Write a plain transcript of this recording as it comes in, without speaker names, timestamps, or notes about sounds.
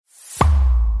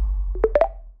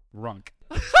Runk.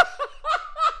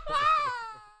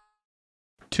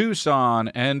 Tucson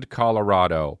and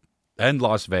Colorado and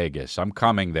Las Vegas. I'm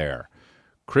coming there.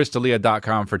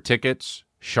 Crystalia.com for tickets.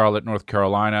 Charlotte, North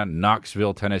Carolina,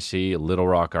 Knoxville, Tennessee, Little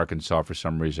Rock, Arkansas for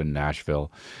some reason,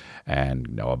 Nashville,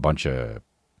 and a bunch of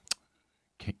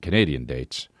Canadian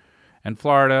dates. And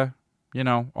Florida,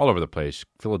 all over the place.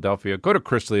 Philadelphia. Go to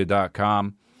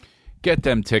Crystalia.com. Get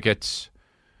them tickets.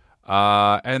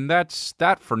 And that's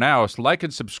that for now. So like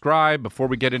and subscribe before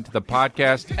we get into the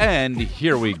podcast. And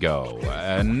here we go.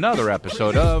 Another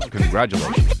episode of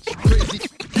Congratulations.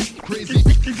 Crazy.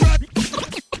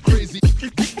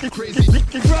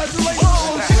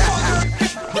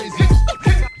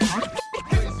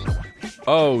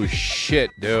 Oh,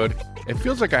 shit, dude. It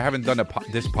feels like I haven't done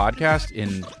this podcast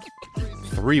in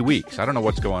 3 weeks. I don't know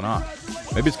what's going on.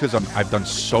 Maybe it's because I've done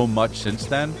so much since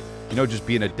then. Just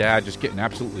being a dad, just getting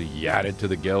absolutely yadded to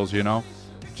the gills,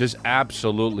 Just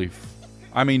absolutely.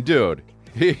 I mean, dude,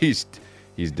 he's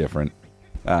different.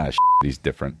 He's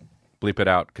different. Bleep it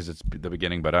out because it's the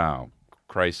beginning, but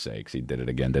Christ's sakes, he did it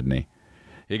again, didn't he?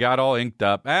 He got all inked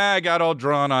up. Got all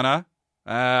drawn on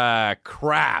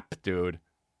crap, dude.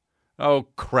 Oh,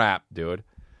 crap, dude.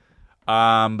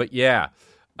 But yeah.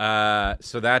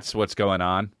 So that's what's going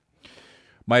on.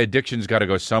 My addiction's got to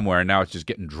go somewhere, and now it's just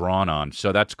getting drawn on.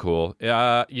 So that's cool.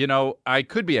 I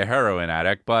could be a heroin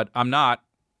addict, but I'm not.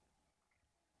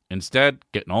 Instead,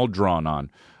 getting all drawn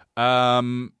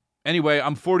on. Anyway,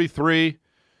 I'm 43.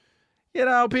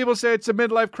 People say it's a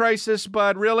midlife crisis,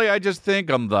 but really, I just think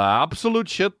I'm the absolute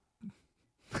shit.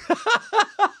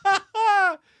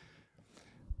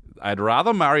 I'd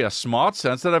rather marry a smart,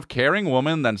 sensitive, caring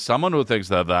woman than someone who thinks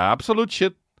they're the absolute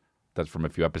shit. That's from a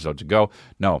few episodes ago.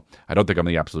 No, I don't think I'm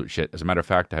the absolute shit. As a matter of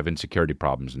fact, I have insecurity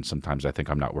problems, and sometimes I think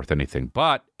I'm not worth anything.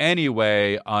 But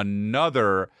anyway,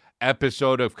 another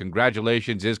episode of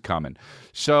Congratulations is coming.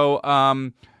 So,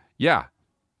 yeah.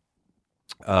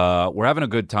 We're having a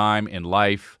good time in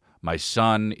life. My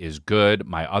son is good.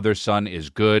 My other son is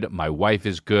good. My wife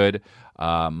is good.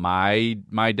 My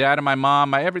dad and my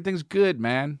mom, everything's good,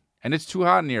 man. And it's too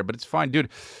hot in here, but it's fine. Dude,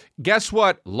 guess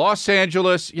what? Los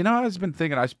Angeles, I've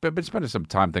been spending some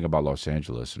time thinking about Los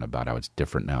Angeles and about how it's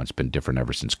different now. It's been different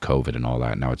ever since COVID and all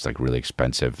that. Now it's like really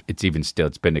expensive. It's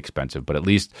been expensive, but at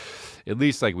least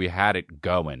like we had it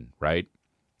going, right?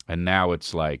 And now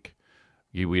it's like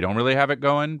we don't really have it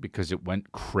going because it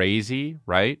went crazy,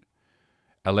 right?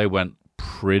 LA went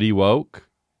pretty woke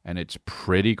and it's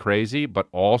pretty crazy, but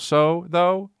also,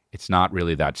 though, it's not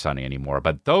really that sunny anymore.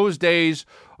 But those days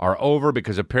are over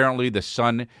because apparently the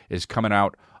sun is coming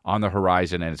out on the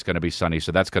horizon and it's going to be sunny.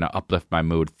 So that's going to uplift my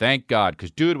mood. Thank God.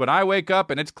 Because, dude, when I wake up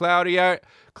and it's cloudy out,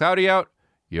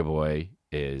 your boy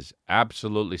is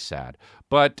absolutely sad.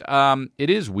 But it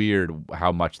is weird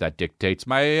how much that dictates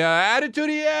my attitude.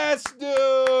 Yes,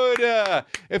 dude.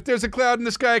 If there's a cloud in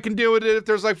the sky, I can deal with it. If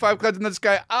there's like 5 clouds in the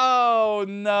sky, oh,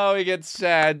 no, he gets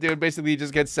sad, dude. Basically, he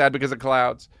just gets sad because of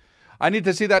clouds. I need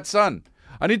to see that sun.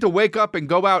 I need to wake up and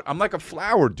go out. I'm like a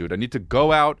flower, dude. I need to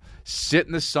go out, sit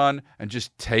in the sun, and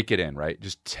just take it in, right?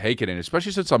 Just take it in,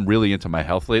 especially since I'm really into my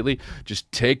health lately.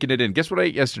 Just taking it in. Guess what I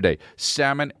ate yesterday?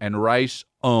 Salmon and rice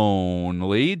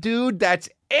only. Dude, that's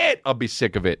it. I'll be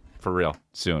sick of it for real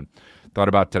soon. Thought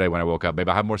about today when I woke up. Maybe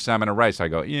I'll have more salmon and rice. I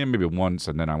go, maybe once,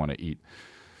 and then I want to eat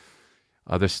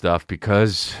other stuff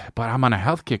but I'm on a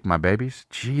health kick, my babies.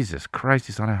 Jesus Christ,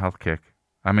 he's on a health kick.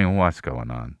 I mean, what's going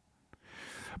on?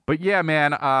 But yeah,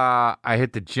 man, I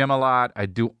hit the gym a lot. I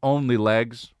do only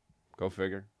legs. Go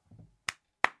figure.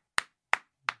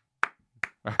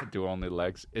 I do only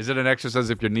legs. Is it an exercise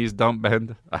if your knees don't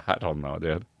bend? I don't know,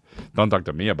 dude. Don't talk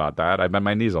to me about that. I bend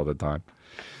my knees all the time.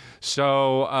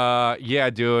 So,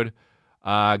 yeah, dude.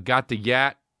 Got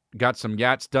some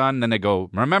yats done. Then they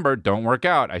go, remember, don't work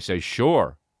out. I say,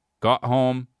 sure. Got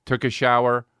home, took a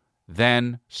shower,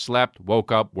 then slept,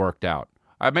 woke up, worked out.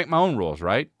 I make my own rules,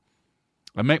 right?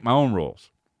 I make my own rules.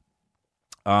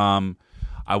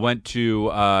 I went to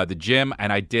the gym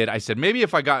and I said, maybe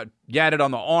if I got yadded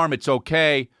on the arm, it's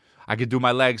okay. I could do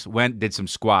my legs. Went, did some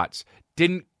squats.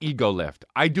 Didn't ego lift.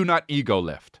 I do not ego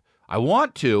lift. I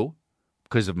want to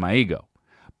because of my ego.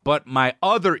 But my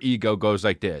other ego goes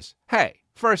like this. Hey,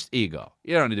 first ego.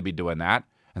 You don't need to be doing that.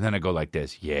 And then I go like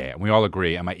this. Yeah. And we all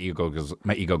agree. And my ego goes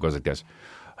like this.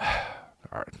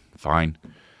 All right, fine.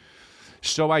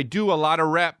 So I do a lot of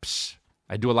reps.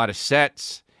 I do a lot of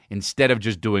sets instead of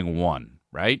just doing one,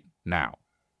 right? Now,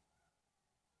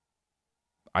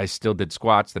 I still did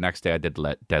squats. The next day I did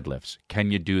deadlifts.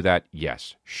 Can you do that?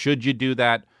 Yes. Should you do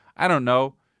that? I don't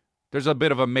know. There's a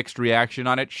bit of a mixed reaction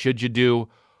on it. Should you do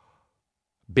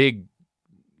big,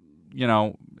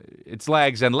 it's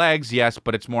legs and legs, yes,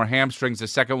 but it's more hamstrings, the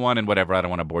second one, and whatever. I don't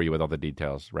want to bore you with all the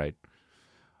details, right?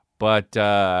 But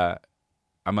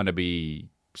I'm going to be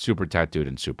super tattooed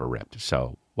and super ripped,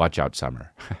 so watch out,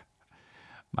 Summer.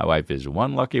 My wife is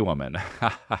one lucky woman.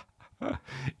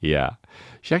 Yeah.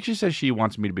 She actually says she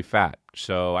wants me to be fat,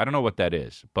 so I don't know what that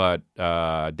is, but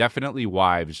definitely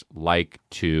wives like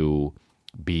to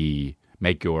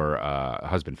make your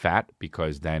husband fat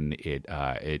because then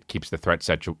it keeps the threat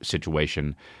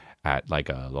situation at like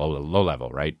a low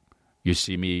level, right? You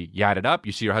see me yadded up.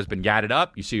 You see your husband yadded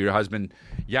up. You see your husband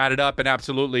yadded up and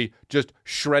absolutely just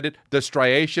shredded. The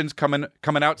striations coming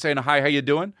out saying, hi, how you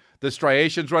doing? The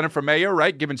striations running for mayor,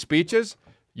 right? Giving speeches.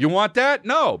 You want that?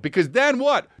 No, because then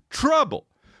what? Trouble.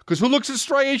 Because who looks at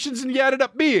striations and yadded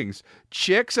up beings?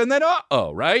 Chicks and then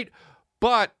right?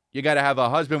 But you got to have a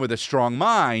husband with a strong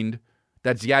mind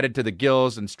that's yadded to the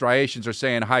gills and striations are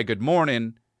saying, hi, good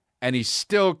morning. And he's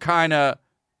still kind of,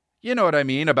 you know what I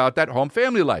mean, about that home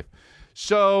family life.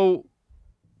 So,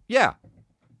 yeah,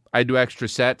 I do extra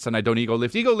sets and I don't ego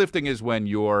lift. Ego lifting is when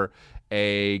you're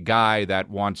a guy that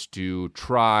wants to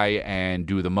try and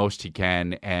do the most he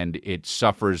can and it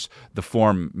suffers, the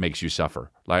form makes you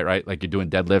suffer, right? Like you're doing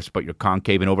deadlifts, but you're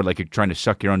concaving over like you're trying to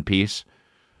suck your own piece,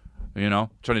 you know,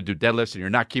 trying to do deadlifts and you're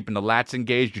not keeping the lats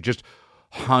engaged. You're just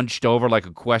hunched over like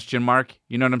a question mark.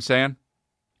 You know what I'm saying?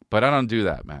 But I don't do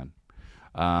that, man.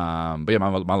 But yeah, my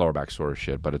lower back's sore as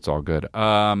shit, but it's all good.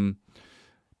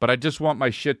 But I just want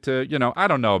my shit to, you know, I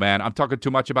don't know, man. I'm talking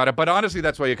too much about it. But honestly,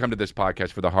 that's why you come to this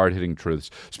podcast, for the hard-hitting truths.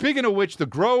 Speaking of which, the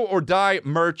Grow or Die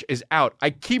merch is out.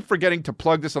 I keep forgetting to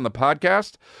plug this on the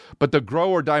podcast, but the Grow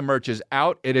or Die merch is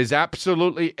out. It is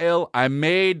absolutely ill. I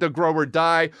made the Grow or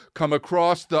Die come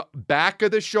across the back of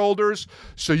the shoulders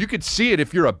so you could see it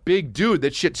if you're a big dude.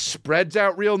 That shit spreads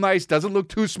out real nice, doesn't look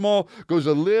too small, goes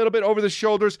a little bit over the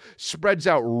shoulders, spreads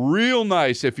out real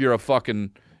nice if you're a fucking,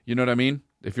 you know what I mean?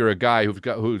 If you're a guy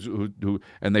who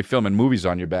and they film in movies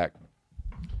on your back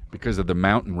because of the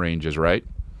mountain ranges, right?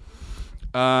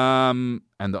 And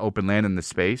the open land and the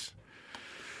space.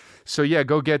 So yeah,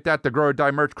 go get that. The Grow or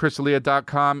Die merch,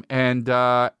 chrisalia.com.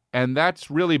 And that's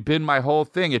really been my whole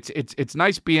thing. It's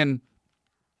nice being,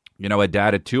 you know, a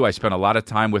dad of two. I spent a lot of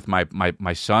time with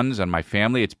my sons and my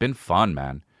family. It's been fun,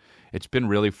 man. It's been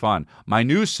really fun. My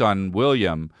new son,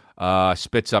 William,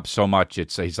 spits up so much,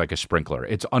 he's like a sprinkler.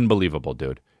 It's unbelievable,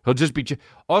 dude. He'll just be...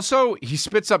 Also, he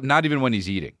spits up not even when he's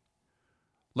eating.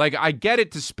 Like, I get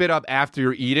it to spit up after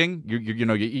you're eating. You're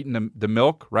eating the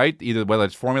milk, right? Either whether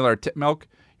it's formula or tip milk,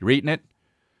 you're eating it.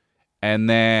 And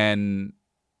then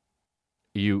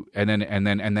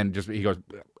just he goes...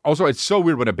 Also, it's so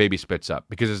weird when a baby spits up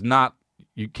because it's not...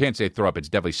 You can't say throw up. It's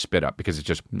definitely spit up because it's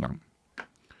just...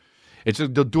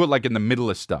 They'll do it like in the middle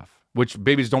of stuff, which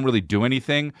babies don't really do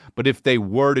anything. But if they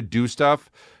were to do stuff,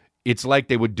 it's like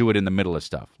they would do it in the middle of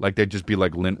stuff. Like they'd just be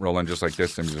like lint rolling just like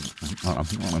this and just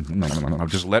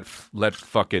let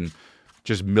fucking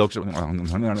just milk,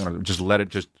 just let it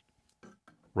just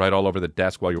right all over the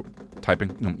desk while you're typing.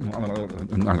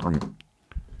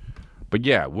 But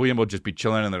yeah, William will just be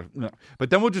chilling but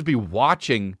then we'll just be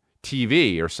watching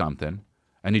TV or something.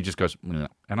 And he just goes, and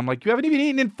I'm like, you haven't even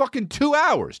eaten in fucking 2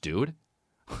 hours, dude.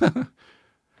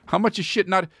 How much is shit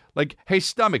not... Like, hey,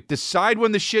 stomach, decide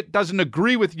when the shit doesn't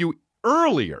agree with you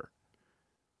earlier.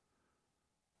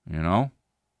 You know?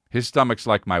 His stomach's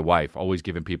like my wife, always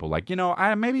giving people like, you know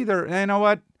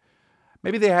what?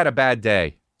 Maybe they had a bad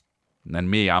day. And then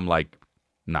me, I'm like,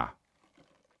 nah.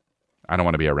 I don't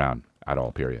want to be around at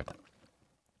all, period.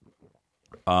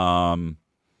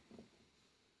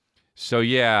 So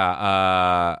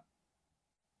yeah,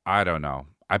 I don't know.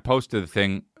 I posted the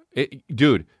thing,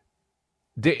 dude.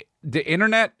 The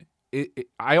internet.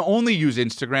 I only use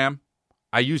Instagram.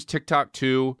 I use TikTok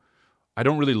too. I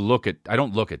don't look at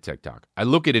TikTok. I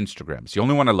look at Instagram. It's the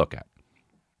only one I look at.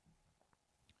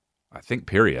 I think.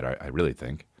 Period. I really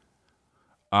think.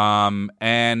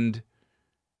 And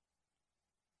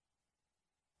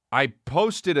I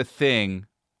posted a thing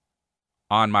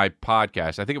on my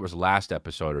podcast, I think it was last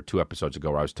episode or 2 episodes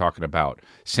ago, where I was talking about,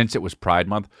 since it was Pride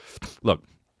Month. Look,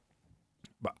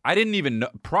 I didn't even know.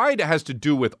 Pride has to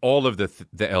do with all of the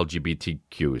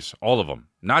LGBTQs, all of them,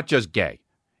 not just gay.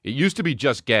 It used to be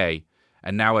just gay,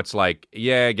 and now it's like,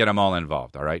 yeah, get them all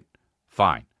involved, all right?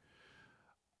 Fine.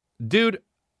 Dude,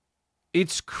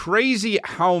 it's crazy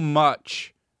how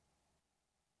much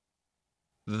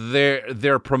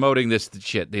they're promoting this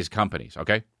shit, these companies,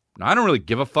 okay? Now, I don't really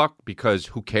give a fuck because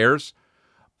who cares?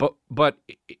 But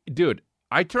dude,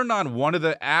 I turned on one of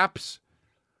the apps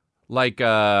like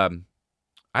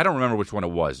I don't remember which one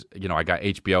it was. You know, I got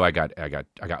HBO, I got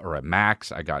or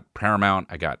Max, I got Paramount,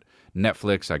 I got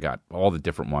Netflix, I got all the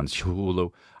different ones,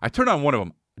 Hulu. I turned on one of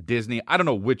them, Disney. I don't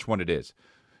know which one it is.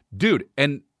 Dude,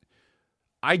 and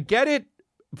I get it.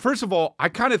 First of all, I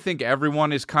kind of think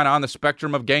everyone is kind of on the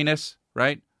spectrum of gayness,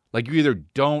 right? Like you either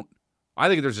don't, I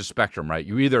think there's a spectrum, right?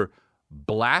 You either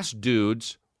blast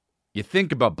dudes, you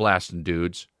think about blasting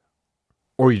dudes,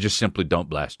 or you just simply don't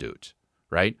blast dudes,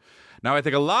 right? Now, I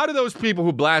think a lot of those people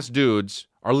who blast dudes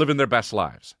are living their best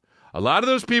lives. A lot of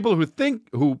those people who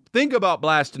think about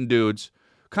blasting dudes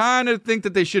kind of think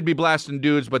that they should be blasting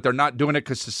dudes, but they're not doing it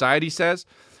because society says.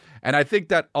 And I think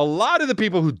that a lot of the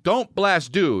people who don't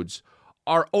blast dudes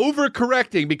are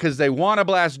overcorrecting because they want to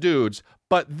blast dudes,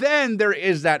 but then there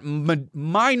is that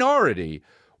minority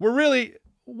where really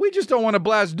we just don't want to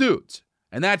blast dudes.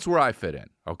 And that's where I fit in,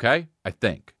 okay? I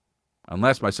think.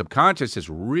 Unless my subconscious is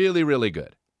really, really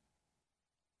good.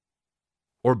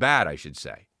 Or bad, I should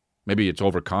say. Maybe it's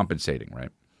overcompensating, right?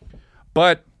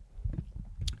 But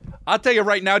I'll tell you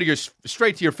right now,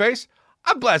 straight to your face,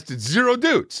 I blasted 0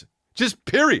 dudes. Just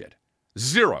period.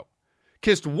 0.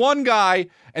 Kissed one guy,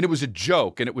 and it was a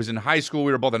joke, and it was in high school.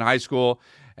 We were both in high school,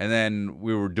 and then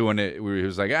we were doing it. He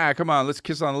was like, come on, let's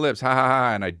kiss on the lips. Ha, ha,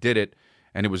 ha. And I did it,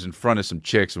 and it was in front of some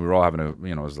chicks, and we were all having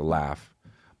it was a laugh.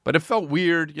 But it felt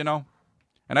weird, And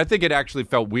I think it actually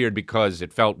felt weird because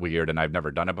it felt weird and I've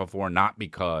never done it before, not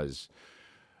because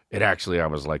I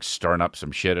was like stirring up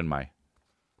some shit in my...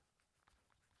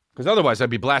 Because otherwise I'd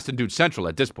be blasting Dude Central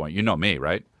at this point. You know me,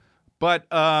 right? But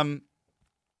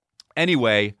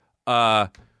anyway,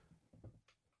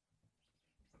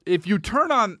 if you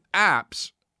turn on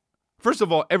apps, first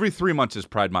of all, every 3 months is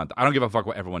Pride Month. I don't give a fuck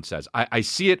what everyone says. I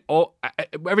see it all...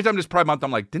 every time there's Pride Month,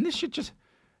 I'm like, didn't this shit just...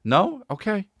 No?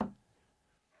 Okay.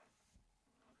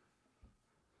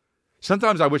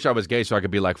 Sometimes I wish I was gay so I could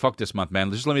be like, fuck this month,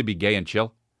 man. Just let me be gay and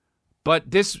chill.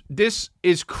 But this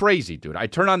is crazy, dude. I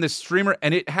turned on this streamer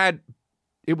and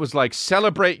it was like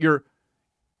celebrate your,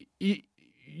 the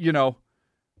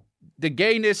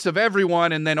gayness of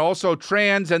everyone and then also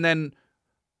trans and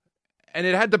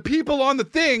it had the people on the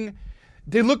thing.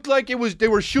 They looked like they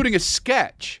were shooting a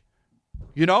sketch,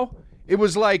 It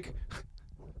was like,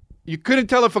 you couldn't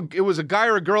tell if it was a guy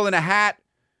or a girl in a hat.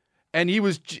 And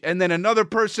then another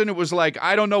person, it was like,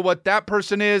 I don't know what that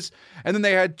person is. And then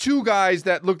they had 2 guys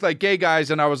that looked like gay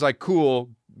guys. And I was like, cool,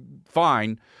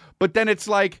 fine. But then it's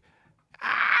like,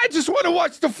 I just want to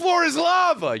watch The Floor is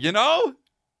Lava,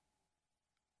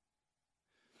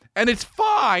 And it's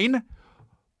fine.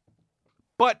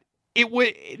 But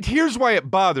here's why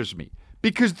it bothers me.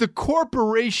 Because the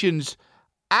corporations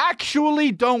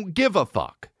actually don't give a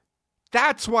fuck.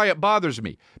 That's why it bothers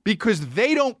me. Because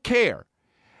they don't care.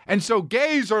 And so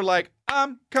gays are like,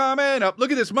 I'm coming up.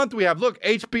 Look at this month we have. Look,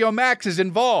 HBO Max is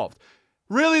involved.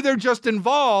 Really, they're just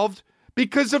involved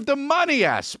because of the money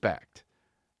aspect.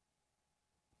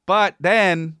 But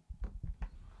then,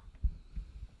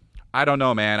 I don't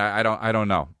know, man. I don't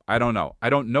know. I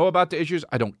don't know about the issues.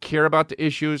 I don't care about the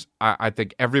issues. I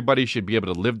think everybody should be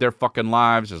able to live their fucking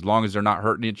lives as long as they're not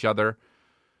hurting each other.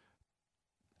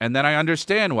 And then I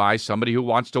understand why somebody who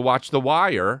wants to watch The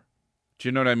Wire... Do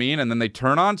you know what I mean? And then they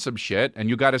turn on some shit, and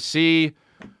you got to see,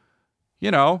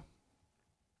 like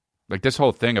this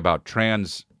whole thing about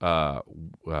trans women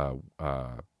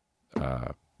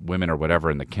or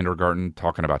whatever in the kindergarten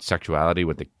talking about sexuality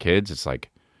with the kids. It's like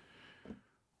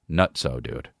nutso,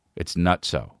 dude. It's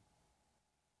nutso.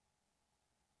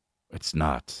 It's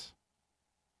nuts.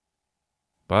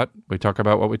 But we talk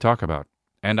about what we talk about.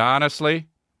 And honestly,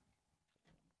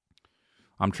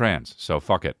 I'm trans, so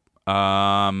fuck it.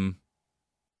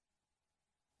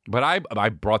 But I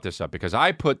brought this up because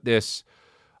I put this,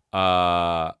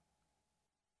 I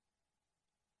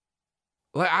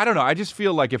don't know. I just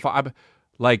feel like if I'm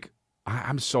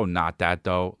so not that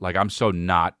though. Like I'm so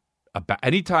not about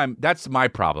anytime. That's my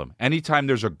problem. Anytime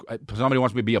there's somebody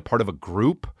wants me to be a part of a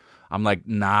group, I'm like,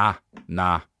 no.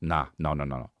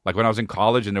 Like when I was in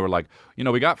college and they were like,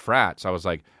 we got frats. I was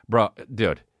like, bro,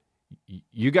 dude,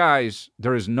 you guys,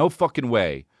 there is no fucking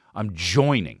way I'm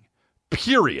joining,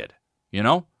 period.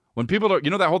 When people are,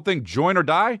 that whole thing, join or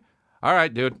die? All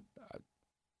right, dude.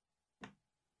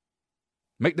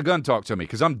 Make the gun talk to me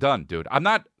because I'm done, dude. I'm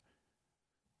not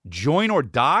join or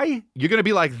die? You're going to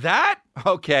be like that?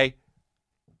 Okay.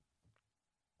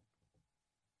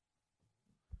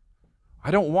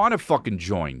 I don't want to fucking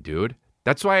join, dude.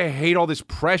 That's why I hate all this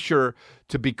pressure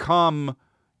to become,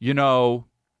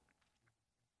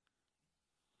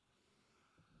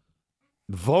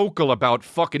 vocal about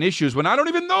fucking issues when I don't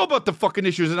even know about the fucking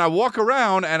issues, and I walk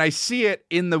around and I see it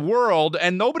in the world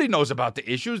and nobody knows about the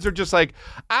issues. They're just like,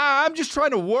 I'm just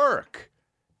trying to work.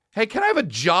 Hey, can I have a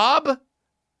job?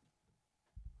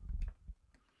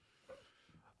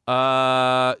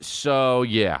 So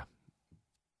yeah.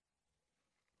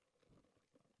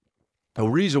 The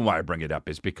reason why I bring it up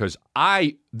is because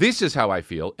this is how I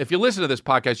feel. If you listen to this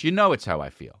podcast, you know it's how I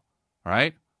feel. All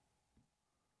right?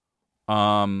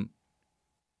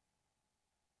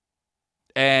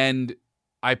 And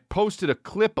I posted a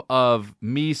clip of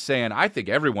me saying, I think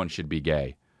everyone should be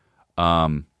gay.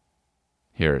 Here,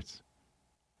 it's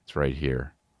right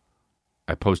here.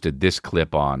 I posted this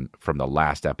clip from the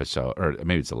last episode, or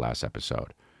maybe it's the last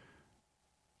episode.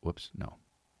 Whoops, no.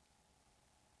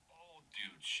 All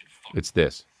dudes should fuck. It's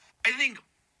this. I think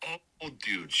all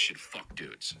dudes should fuck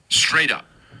dudes. Straight up.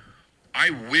 I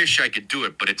wish I could do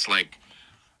it, but it's like,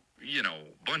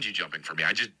 bungee jumping for me.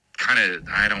 I just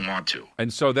I don't want to.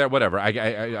 And so there, whatever.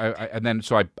 And then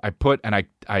so I put and I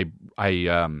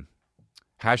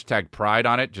hashtag pride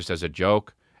on it just as a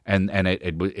joke, and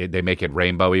they make it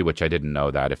rainbowy, which I didn't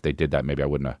know that. If they did that, maybe I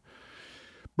wouldn't have.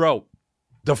 Bro,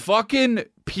 the fucking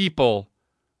people.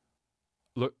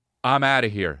 Look, I'm out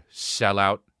of here.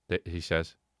 Sellout. He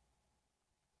says.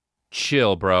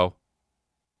 Chill, bro.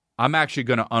 I'm actually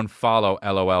gonna unfollow.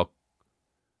 LOL.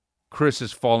 Chris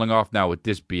is falling off now with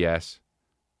this BS.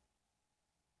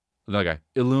 Another guy,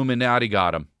 Illuminati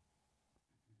got him.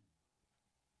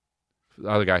 The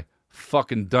other guy,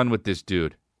 fucking done with this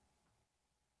dude.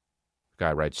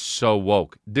 Guy writes, so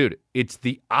woke. Dude, it's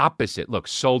the opposite. Look,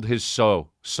 sold his soul,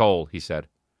 he said.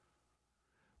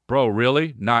 Bro,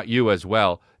 really? Not you as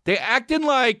well. They acting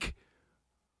like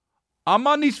I'm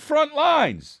on these front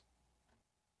lines.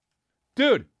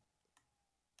 Dude,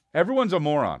 everyone's a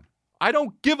moron. I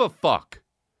don't give a fuck.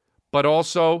 But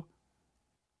also,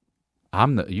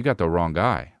 you got the wrong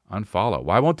guy. Unfollow.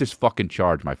 Why won't this fucking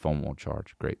charge? My phone won't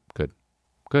charge. Great. Good.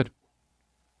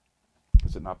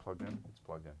 Is it not plugged in? It's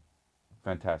plugged in.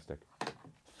 Fantastic.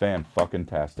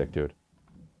 Fan-fucking-tastic, dude.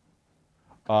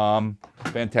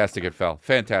 Fantastic it fell.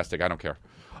 Fantastic. I don't care.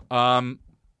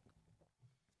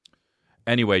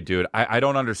 Anyway, dude, I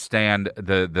don't understand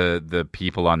the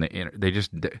people on the internet.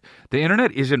 The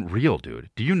internet isn't real, dude.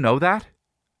 Do you know that?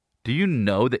 Do you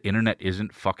know the internet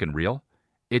isn't fucking real?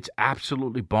 It's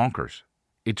absolutely bonkers.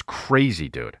 It's crazy,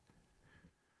 dude.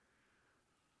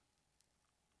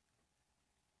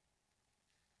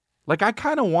 Like, I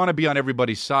kind of want to be on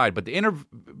everybody's side, but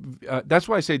that's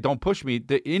why I say don't push me.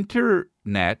 The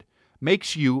internet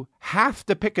makes you have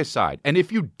to pick a side. And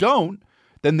if you don't,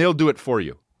 then they'll do it for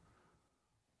you.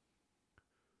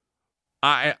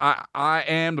 I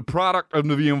am the product of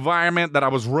the environment that I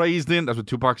was raised in. That's what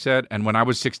Tupac said. And when I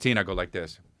was 16, I go like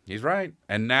this. He's right.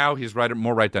 And now he's right,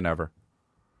 more right than ever.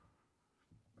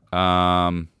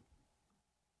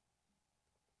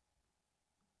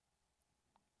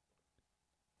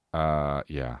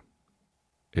 Yeah.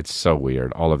 It's so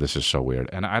weird. All of this is so weird.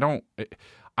 And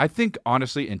I think,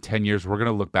 honestly, in 10 years, we're going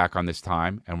to look back on this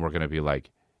time and we're going to be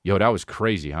like, yo, that was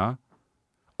crazy, huh?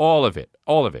 All of it.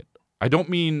 I don't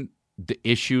mean the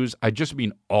issues. I just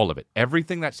mean all of it.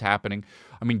 Everything that's happening.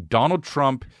 I mean, Donald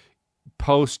Trump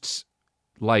posts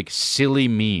like silly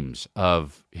memes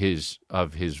of his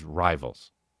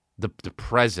rivals, the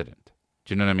president.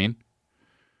 Do you know what I mean?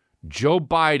 Joe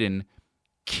Biden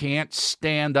can't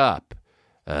stand up.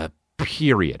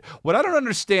 Period. What I don't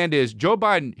understand is Joe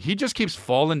Biden, he just keeps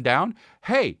falling down.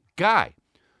 Hey, guy,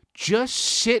 just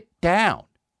sit down.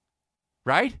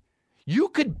 Right? You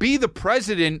could be the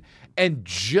president and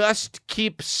just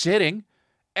keep sitting.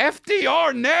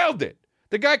 FDR nailed it.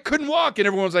 The guy couldn't walk, and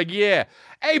everyone's like, yeah.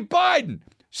 Hey, Biden,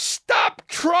 stop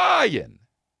trying.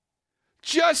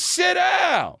 Just sit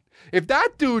down. If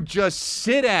that dude just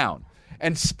sit down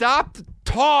and stopped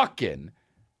talking,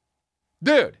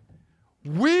 dude,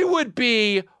 we would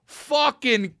be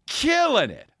fucking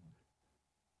killing it.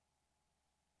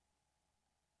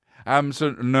 I'm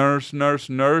so nurse, mama,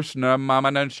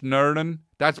 nerdin'.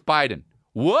 That's Biden.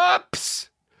 Whoops.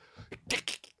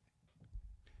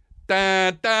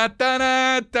 Da, da, da,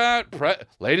 da, da.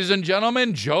 Ladies and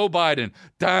gentlemen, Joe Biden.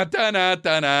 Da, da, da,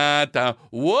 da, da, da.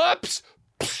 Whoops.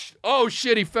 Oh,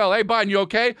 shit, he fell. Hey, Biden, you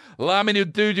okay?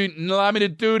 Lamini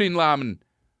dooding lamin.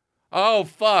 Oh,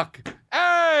 fuck.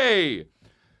 Hey!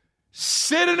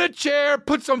 Sit in a chair,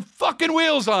 put some fucking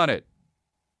wheels on it.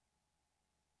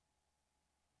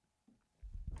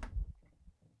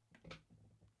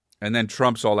 And then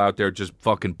Trump's all out there just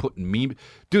fucking putting meme.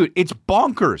 Dude, it's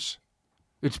bonkers.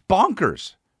 It's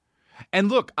bonkers. And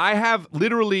look, I have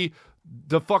literally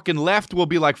the fucking left will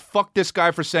be like, fuck this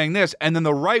guy for saying this. And then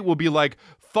the right will be like,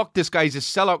 fuck this guy, he's a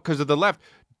sellout because of the left.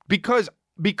 Because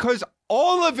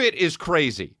all of it is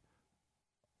crazy.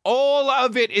 All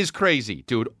of it is crazy,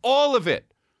 dude. All of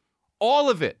it. All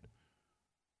of it.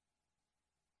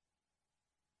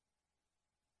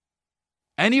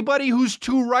 Anybody who's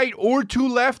too right or too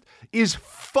left is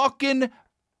fucking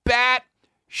bat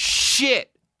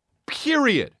shit.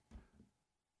 Period.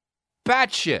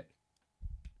 Bat shit.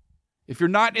 If you're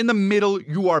not in the middle,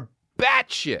 you are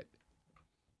bat shit.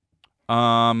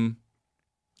 And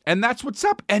that's what's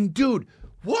up. And dude,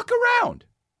 walk around.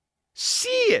 See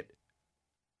it.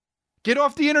 Get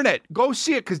off the internet. Go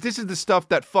see it, because this is the stuff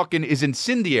that fucking is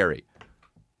incendiary.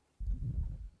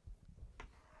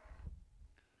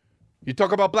 You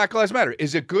talk about Black Lives Matter.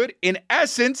 Is it good? In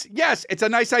essence, yes, it's a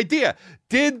nice idea.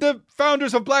 Did the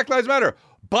founders of Black Lives Matter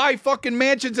buy fucking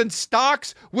mansions and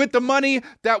stocks with the money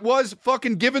that was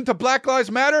fucking given to Black Lives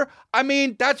Matter? I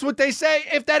mean, that's what they say.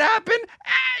 If that happened,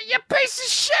 you piece of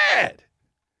shit.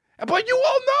 But you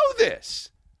all know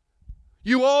this.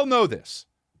 You all know this.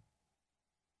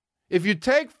 If you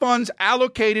take funds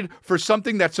allocated for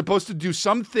something that's supposed to do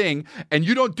something, and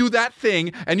you don't do that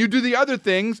thing, and you do the other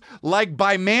things, like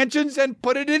buy mansions and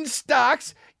put it in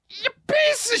stocks, you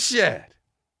piece of shit.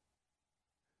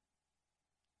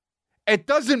 It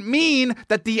doesn't mean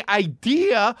that the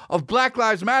idea of Black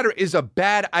Lives Matter is a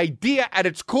bad idea at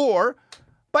its core,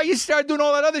 but you start doing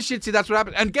all that other shit. See, that's what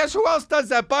happens. And guess who else does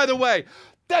that, by the way?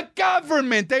 The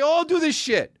government. They all do this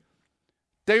shit.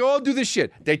 They all do this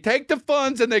shit. They take the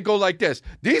funds and they go like this.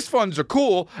 These funds are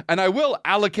cool, and I will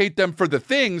allocate them for the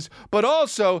things, but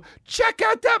also check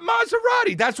out that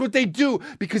Maserati. That's what they do,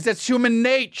 because that's human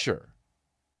nature.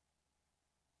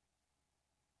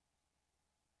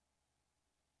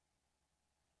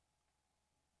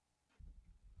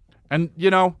 And,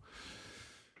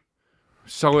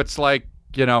 so it's like,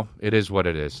 it is what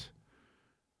it is.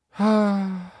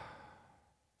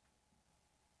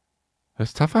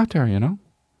 It's tough out there,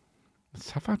 It's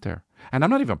tough out there. And I'm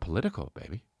not even political,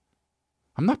 baby.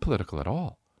 I'm not political at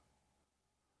all.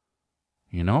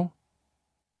 The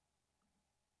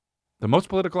most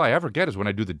political I ever get is when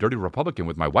I do the dirty Republican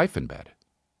with my wife in bed.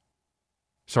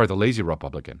 Sorry, the lazy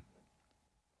Republican.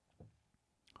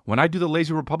 When I do the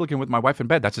lazy Republican with my wife in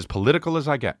bed, that's as political as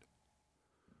I get.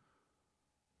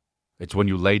 It's when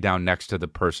you lay down next to the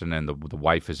person and the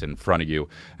wife is in front of you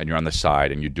and you're on the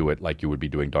side and you do it like you would be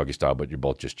doing doggy style, but you're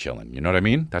both just chilling. You know what I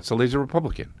mean? That's a lazy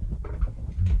Republican.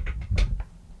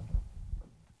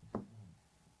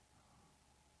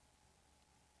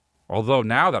 Although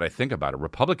now that I think about it,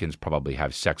 Republicans probably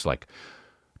have sex like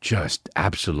just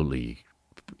absolutely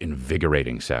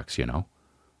invigorating sex,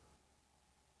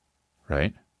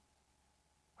 Right?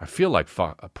 I feel like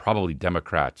probably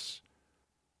Democrats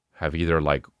have either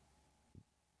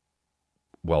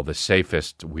the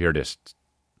safest, weirdest,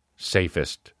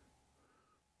 safest,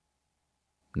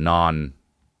 non-dirty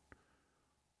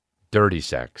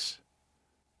sex,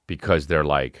 because they're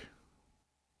like,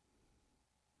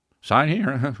 sign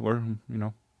here, we're,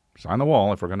 sign the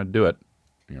wall if we're going to do it.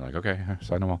 And you're like, okay,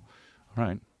 sign the wall. All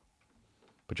right.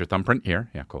 Put your thumbprint here.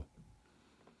 Yeah, cool.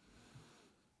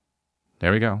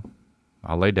 There we go.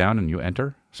 I'll lay down and you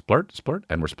enter, splurt,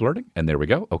 and we're splurting. And there we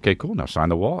go. Okay, cool. Now sign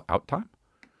the wall, out time.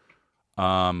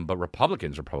 But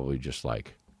Republicans are probably just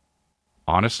like,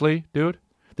 honestly, dude,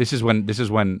 this is when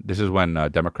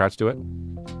Democrats do it.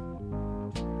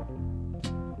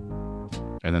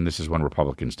 And then this is when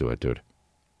Republicans do it, dude.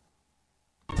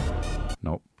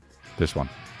 Nope. This one.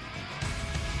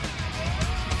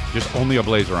 Just only a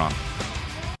blazer on.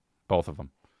 Both of them.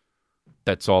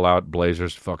 Tits all out,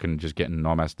 blazers fucking just getting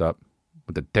all messed up.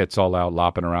 With the tits all out,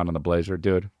 lopping around on the blazer,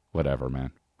 dude. Whatever,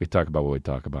 man. We talk about what we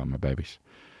talk about, my babies.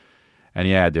 And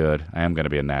yeah, dude, I am going to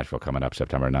be in Nashville coming up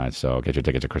September 9th, so get your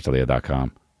tickets at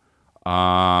crystalia.com.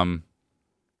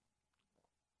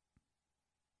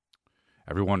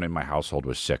 Everyone in my household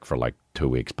was sick for like 2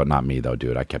 weeks, but not me, though,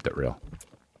 dude. I kept it real.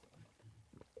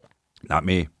 Not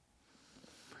me.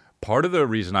 Part of the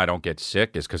reason I don't get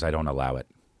sick is because I don't allow it.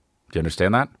 Do you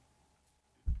understand that?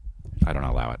 I don't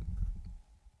allow it.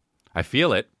 I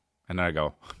feel it, and then I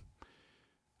go,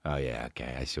 oh, yeah,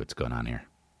 okay, I see what's going on here.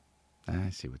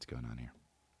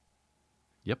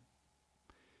 Yep.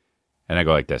 And I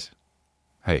go like this.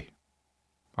 Hey,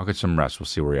 I'll get some rest. We'll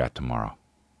see where you're at tomorrow,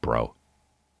 bro.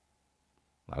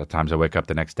 A lot of times I wake up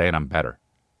the next day and I'm better.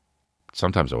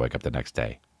 Sometimes I wake up the next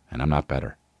day and I'm not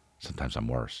better. Sometimes I'm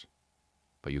worse.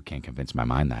 But you can't convince my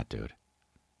mind that, dude.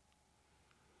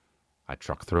 I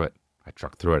truck through it.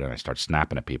 And I start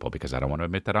snapping at people because I don't want to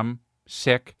admit that I'm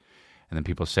sick. And then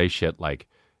people say shit like,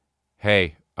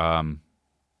 hey,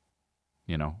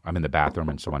 You know, I'm in the bathroom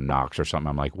and someone knocks or something.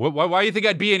 I'm like, why do you think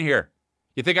I'd be in here?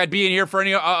 You think I'd be in here for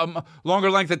any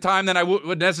longer length of time than I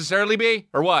would necessarily be?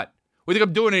 Or what? What do you think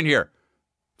I'm doing in here?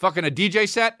 Fucking a DJ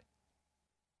set?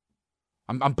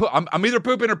 I'm either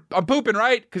pooping or I'm pooping,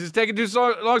 right? Because it's taking too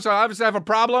long, so I obviously have a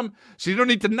problem. So you don't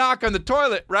need to knock on the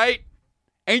toilet, right?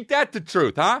 Ain't that the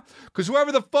truth, huh? Because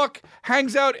whoever the fuck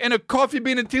hangs out in a coffee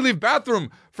bean and tea leaf bathroom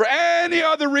for any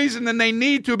other reason than they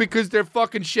need to because they're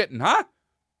fucking shitting, huh?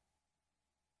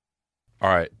 All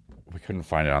right. We couldn't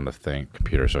find it on the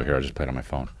computer, so here, I just played it on my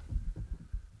phone.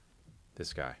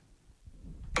 This guy.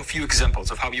 A few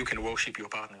examples of how you can worship your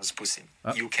partner's pussy.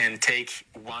 You can take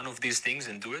one of these things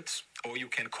and do it, or you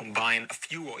can combine a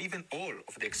few or even all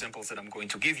of the examples that I'm going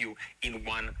to give you in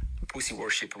one pussy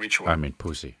worship ritual. I mean,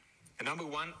 pussy. The number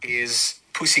one is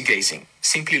pussy gazing.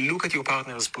 Simply look at your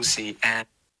partner's pussy and...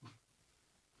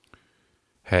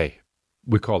 Hey,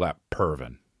 we call that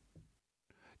pervin.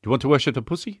 Do you want to worship the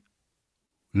pussy?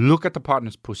 Look at the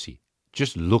partner's pussy.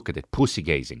 Just look at it. Pussy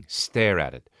gazing. Stare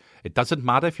at it. It doesn't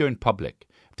matter if you're in public.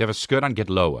 If they have a skirt on, get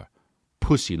lower.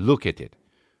 Pussy, look at it.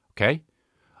 Okay?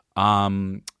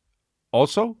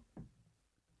 Also,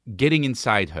 getting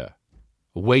inside her.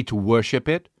 A way to worship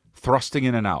it. Thrusting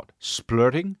in and out.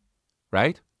 Splurting.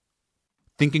 Right?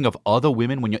 Thinking of other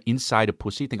women when you're inside a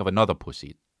pussy. Think of another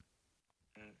pussy.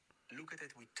 Look at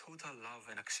it with total love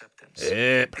and acceptance.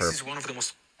 Perfect. This is one of the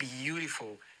most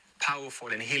beautiful, powerful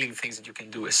and healing things that you can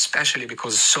do, especially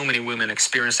because so many women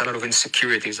experience a lot of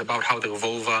insecurities about how their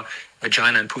vulva,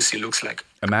 vagina, and pussy looks like.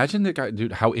 Imagine the guy,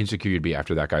 dude, how insecure you'd be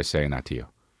after that guy saying that to you.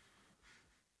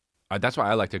 That's why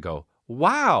I like to go,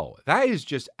 wow, that is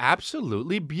just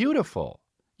absolutely beautiful.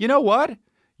 You know what?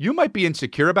 You might be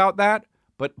insecure about that,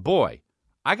 but boy,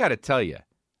 I got to tell you,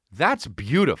 that's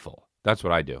beautiful. That's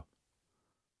what I do.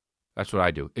 That's what I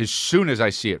do. As soon as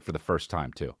I see it for the first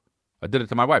time, too. I did it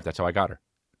to my wife. That's how I got her.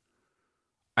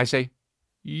 I say,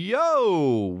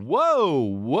 yo,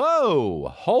 whoa,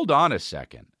 hold on a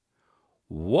second.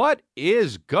 What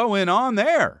is going on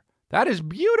there? That is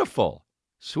beautiful.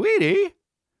 Sweetie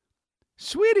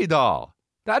doll.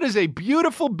 That is a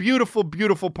beautiful, beautiful,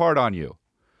 beautiful part on you.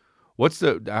 Where's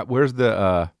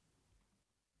the,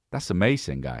 that's the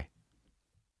Mason guy.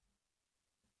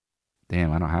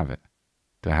 Damn, I don't have it.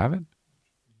 Do I have it?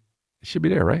 It should be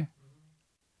there, right?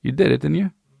 You did it, didn't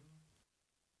you?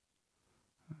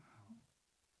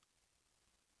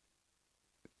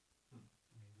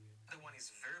 One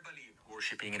is verbally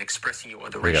worshiping and expressing your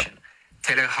adoration.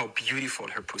 Tell her how beautiful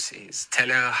her pussy is. Tell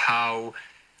her how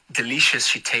delicious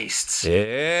she tastes.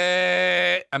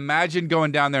 Imagine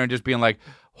going down there and just being like,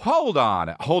 hold on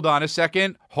a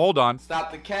second. Hold on.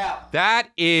 Stop the cap. That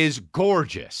is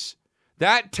gorgeous.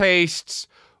 That tastes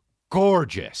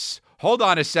gorgeous. Hold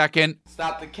on a second.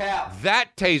 Stop the cap.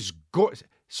 That tastes gorgeous.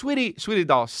 Sweetie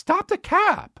doll, stop the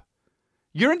cap.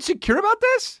 You're insecure about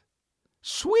this?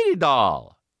 Sweetie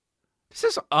doll. This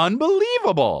is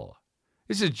unbelievable.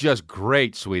 This is just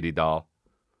great, sweetie doll.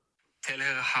 Tell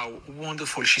her how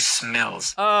wonderful she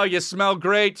smells. Oh, you smell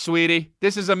great, sweetie.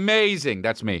 This is amazing.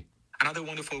 That's me. Another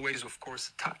wonderful way is, of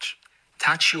course, touch.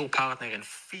 Touch your partner and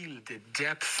feel the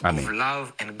depth of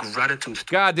love and gratitude.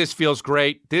 God, this feels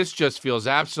great. This just feels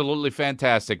absolutely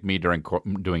fantastic. Me during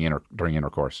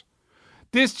intercourse.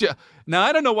 Now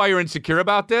I don't know why you're insecure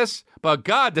about this, but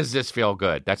God, does this feel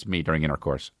good? That's me during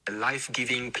intercourse. A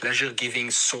life-giving, pleasure-giving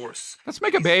source. Let's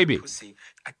make a baby. Pussy,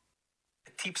 at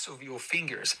the tips of your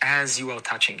fingers as you are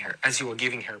touching her, as you are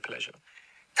giving her pleasure.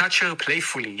 Touch her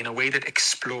playfully in a way that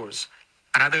explores.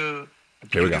 Another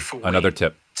beautiful way Another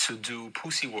tip to do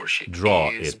pussy worship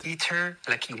is eat her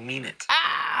like you mean it.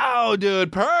 Ow,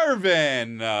 dude,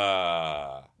 Pervin.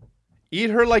 Eat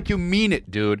her like you mean it,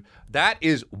 dude. That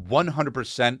is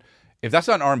 100%. If that's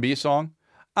not an R&B song,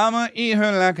 I'ma eat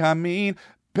her like I mean.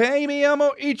 Baby,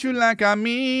 I'ma eat you like I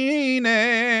mean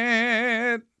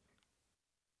it.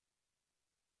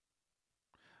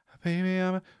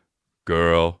 Baby,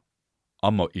 Girl,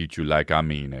 I'ma eat you like I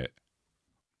mean it.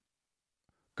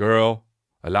 Girl,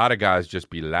 a lot of guys just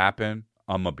be lapping.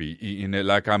 I'ma be eating it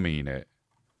like I mean it.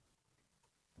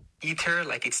 Eat her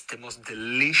like it's the most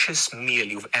delicious meal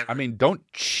you've ever don't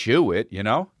chew it, you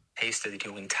know? tasted in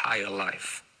your entire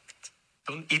life.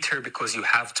 Don't eat her because you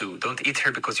have to. Don't eat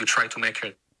her because you try to make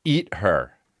her Eat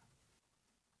her.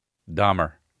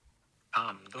 Dahmer.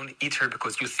 Don't eat her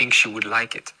because you think she would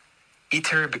like it. Eat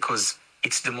her because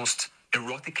it's the most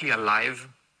erotically alive,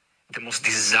 the most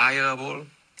desirable,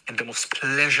 and the most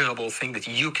pleasurable thing that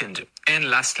you can do. And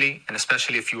lastly, and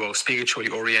especially if you are spiritually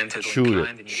oriented or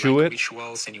inclined and you like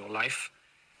rituals in your life,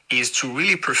 is to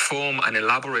really perform an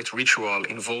elaborate ritual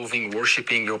involving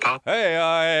worshiping your partner.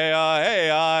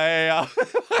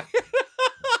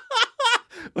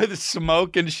 With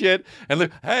smoke and shit, and look,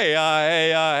 lay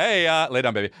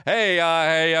down, baby.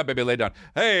 Baby, lay down.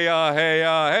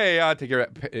 Take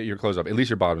your clothes up, at least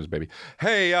your bottoms, baby.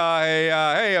 Put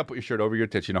your shirt over your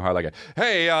tits. You know how I like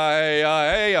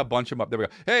it. Bunch them up. There we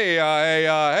go.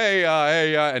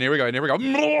 And here we go.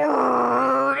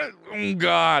 Oh,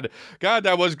 God,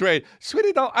 that was great,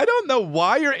 sweetie doll. I don't know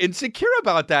why you're insecure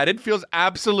about that. It feels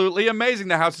absolutely amazing.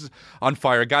 The house is on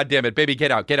fire. God damn it, baby,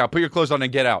 get out. Put your clothes on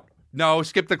and get out. No,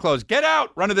 skip the clothes. Get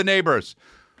out! Run to the neighbors.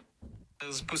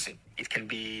 Pussy. It can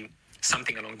be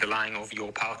something along the line of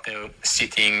your partner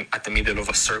sitting at the middle of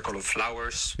a circle of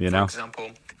flowers, for example.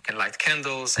 You can light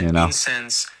candles and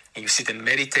incense. And you sit and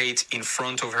meditate in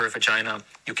front of her vagina.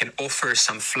 You can offer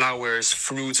some flowers,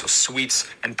 fruits, or sweets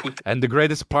and put... And the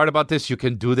greatest part about this, you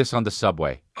can do this on the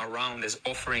subway. ...around as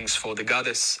offerings for the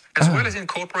goddess, as well as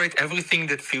incorporate everything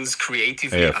that feels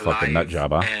creatively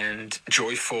alive and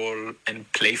joyful and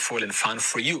playful and fun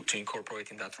for you to incorporate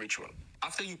in that ritual.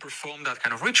 After you perform that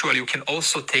kind of ritual, you can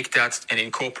also take that and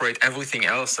incorporate everything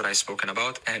else that I've spoken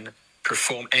about and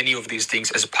perform any of these things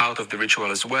as part of the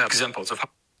ritual as well. Examples of how...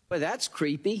 Well, that's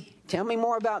creepy. Tell me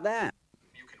more about that.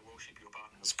 You can worship your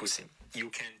partner's pussy. You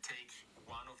can take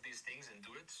one of these things and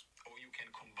do it, or you can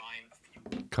combine a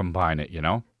few. Combine it,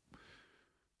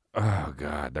 Oh,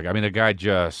 God. I mean, the guy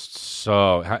just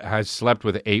has slept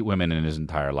with 8 women in his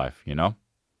entire life,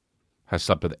 Has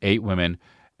slept with 8 women,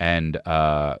 and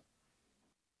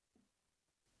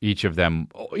each of them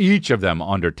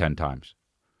under 10 times.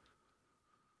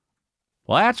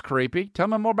 Well, that's creepy. Tell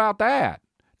me more about that.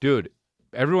 Dude,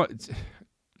 everyone...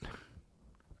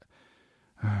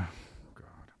 Oh,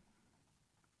 God.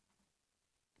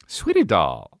 Sweetie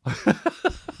doll.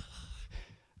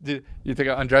 Dude, you think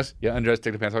I undress? Yeah, undress,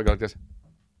 take the pants off, go like this.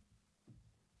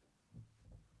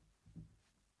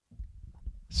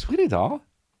 Sweetie doll,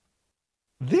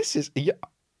 this is... Yeah,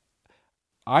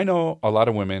 I know a lot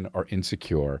of women are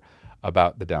insecure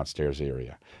about the downstairs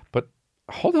area, but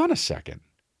hold on a second.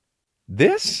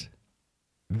 This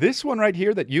one right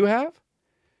here that you have,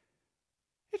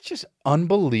 it's just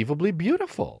unbelievably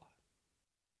beautiful.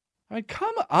 I mean,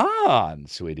 come on,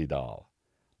 sweetie doll.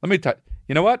 Let me touch.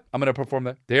 You know what? I'm going to perform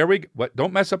that. There we go. What?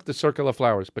 Don't mess up the circle of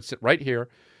flowers, but sit right here.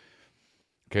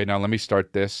 Okay, now let me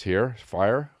start this here.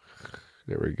 Fire.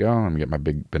 There we go. I'm going to get my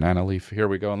big banana leaf. Here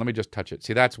we go. And let me just touch it.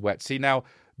 See, that's wet. See, now,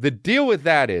 the deal with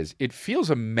that is it feels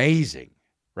amazing,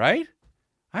 right?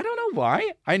 I don't know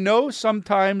why. I know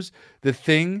sometimes the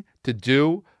thing to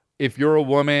do if you're a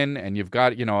woman and you've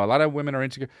got, a lot of women are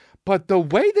insecure. But the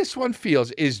way this one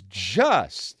feels is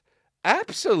just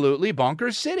absolutely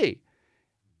bonkers city.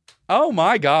 Oh,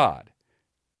 my God.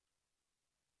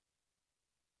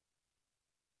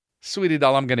 Sweetie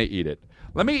doll, I'm going to eat it.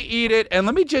 Let me eat it, and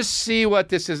let me just see what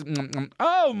this is.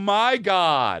 Oh, my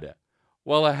God.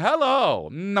 Well, hello.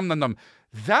 Nom, nom, nom.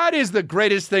 That is the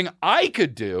greatest thing I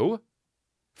could do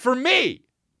for me.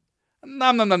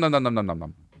 Nom, nom, nom, nom, nom, nom, nom,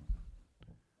 nom.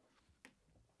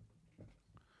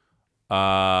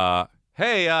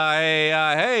 Hey,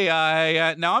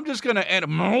 now I'm just going to end.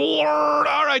 All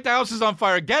right, the house is on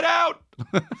fire. Get out.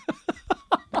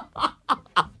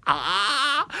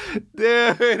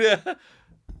 Dude.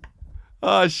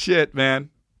 Oh, shit,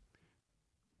 man.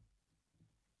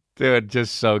 Dude,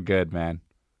 just so good, man.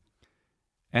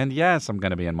 And yes, I'm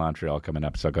going to be in Montreal coming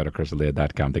up, so go to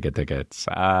chrisdelia.com to get tickets.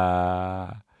 So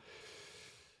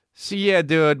yeah,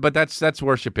 dude, but that's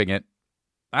worshiping it.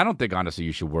 I don't think, honestly,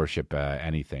 you should worship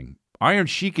anything. Iron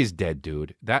Sheik is dead,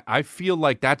 dude. That I feel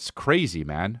like that's crazy,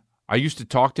 man. I used to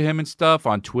talk to him and stuff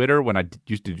on Twitter when I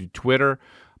used to do Twitter.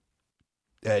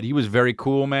 And he was very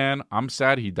cool, man. I'm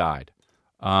sad he died.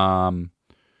 So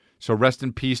rest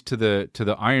in peace to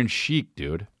the Iron Sheik,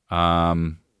 dude. I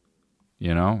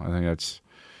think that's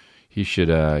he should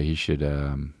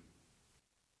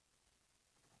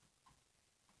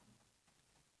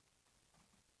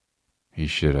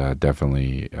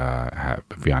definitely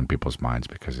be on people's minds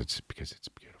because it's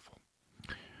beautiful.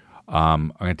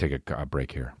 I'm gonna take a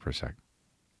break here for a sec.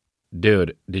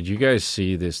 Dude, did you guys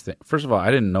see this thing? First of all,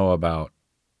 I didn't know about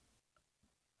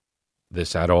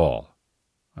this at all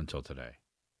until today.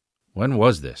 When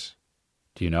was this?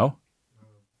 Do you know?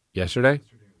 Yesterday?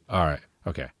 All right.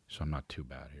 Okay. So I'm not too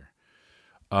bad here.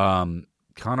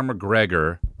 Conor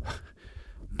McGregor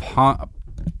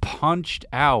punched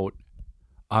out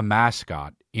a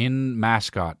mascot in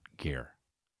mascot gear.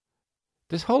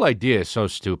 This whole idea is so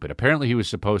stupid. Apparently he was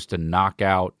supposed to knock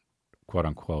out, quote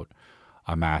unquote,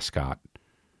 a mascot.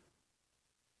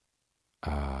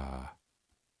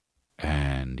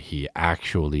 And he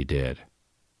actually did.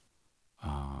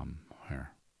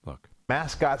 Here, look.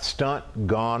 Mascot stunt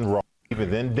gone wrong.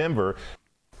 Then Denver.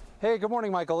 Hey, good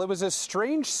morning, Michael. It was a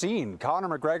strange scene.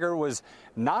 Conor McGregor was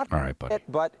not all right, buddy.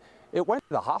 But it went to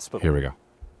the hospital. Here we go.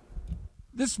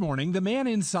 This morning, the man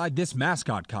inside this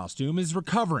mascot costume is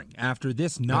recovering after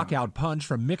this knockout punch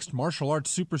from mixed martial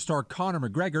arts superstar Conor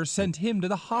McGregor sent him to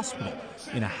the hospital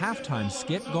in a halftime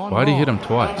skit gone Why'd he wrong. hit him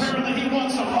twice?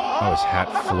 Oh, his hat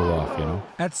flew off, you know?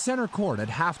 At center court at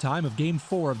halftime of Game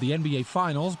 4 of the NBA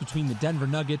Finals between the Denver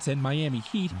Nuggets and Miami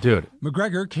Heat, Dude.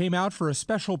 McGregor came out for a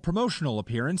special promotional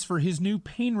appearance for his new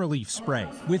pain relief spray.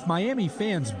 With Miami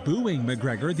fans booing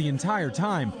McGregor the entire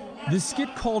time, the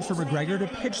skit called for McGregor to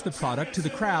pitch the product to the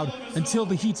crowd until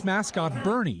the Heat's mascot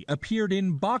Bernie appeared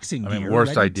in boxing gear.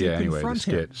 Worst ready idea to anyway, the confront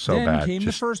him. skit. So then bad. came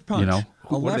Just, the first punch. you know,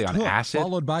 a what are they, left on hook, acid?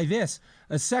 followed by this,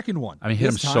 a second one. I mean, hit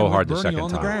him This time so with hard the Bernie second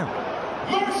on the time. ground.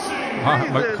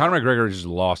 Conor McGregor just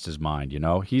lost his mind, you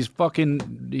know? He's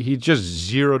just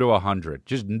 0 to 100.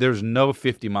 Just, there's no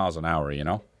 50 miles an hour, you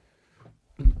know?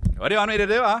 What do you want me to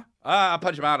do, huh? I'll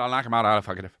punch him out. I'll knock him out. I'll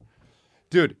fucking...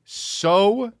 Dude,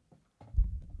 so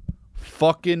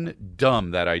fucking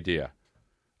dumb, that idea.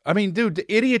 I mean, dude,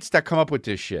 the idiots that come up with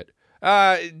this shit.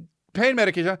 Pain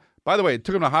medication. By the way, it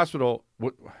took him to the hospital.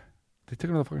 What? They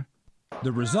took him to the fucking...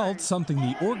 The result, something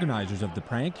the organizers of the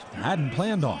prank hadn't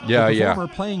planned on. Yeah, the yeah.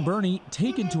 performer playing Bernie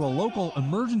taken to a local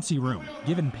emergency room,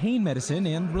 given pain medicine,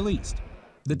 and released.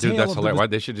 The Dude, tale that's of the hilarious. Why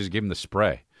they should just give him the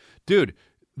spray. Dude,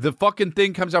 the fucking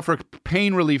thing comes out for a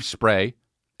pain relief spray,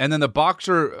 and then the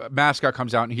boxer mascot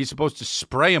comes out, and he's supposed to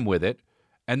spray him with it,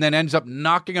 and then ends up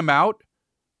knocking him out.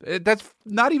 That's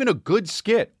not even a good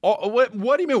skit. What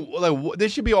do you mean? Like,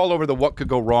 this should be all over the what could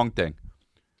go wrong thing.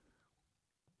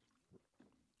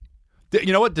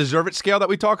 You know what? Deserve it scale that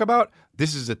we talk about?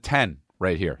 This is a 10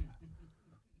 right here.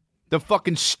 The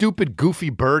fucking stupid, goofy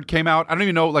bird came out. I don't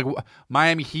even know, like,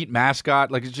 Miami Heat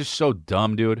mascot. Like, it's just so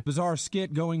dumb, dude. bizarre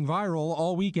skit going viral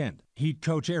all weekend. Heat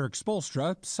coach Eric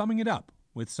Spoelstra summing it up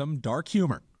with some dark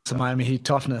humor. It's the Miami Heat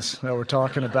toughness that we're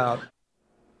talking about.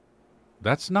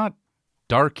 That's not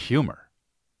dark humor.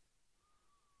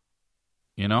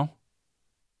 You know?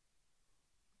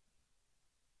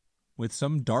 With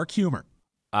some dark humor.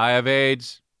 I have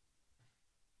AIDS.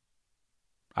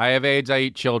 I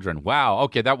eat children. Wow.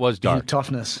 Okay, that was dark. Heat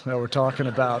toughness that we're talking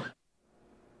about.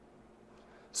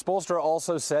 Spoelstra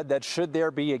also said that should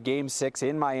there be a Game 6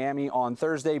 in Miami on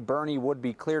Thursday, Bernie would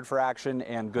be cleared for action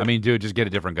and good. I mean, dude, just get a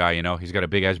different guy, you know? He's got a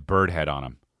big-ass bird head on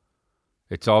him.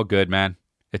 It's all good, man.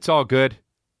 It's all good.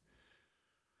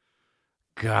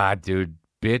 God, dude.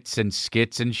 Bits and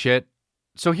skits and shit.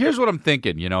 So here's what I'm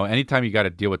thinking, you know? Anytime you got to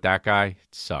deal with that guy,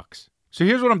 it sucks. So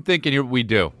here's what I'm thinking here we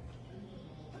do.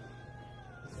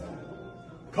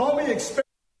 Call me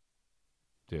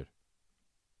Dude.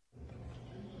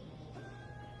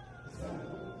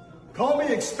 Call me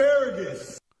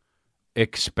asparagus.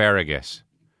 Asparagus.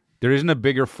 There isn't a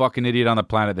bigger fucking idiot on the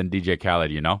planet than DJ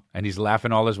Khaled, you know? And he's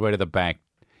laughing all his way to the bank.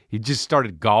 He just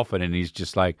started golfing, and he's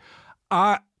just like,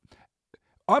 I'm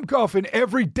golfing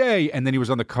every day. And then he was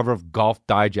on the cover of Golf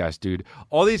Digest, dude.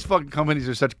 All these fucking companies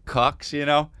are such cucks, you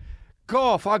know?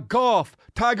 I golf.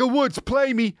 Tiger Woods,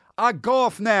 play me. I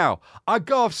golf now. I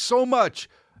golf so much.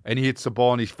 And he hits the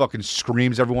ball, and he fucking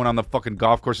screams. Everyone on the fucking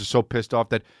golf course is so pissed off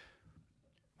that,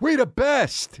 we're the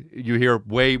best. You hear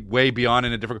way, way beyond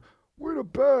in a different... We're the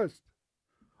best.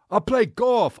 I play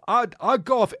golf. I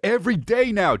golf every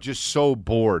day now. Just so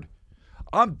bored.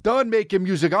 I'm done making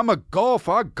music. I'm a golf.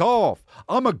 I golf.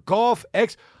 I'm a golf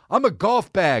I'm a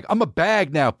golf bag. I'm a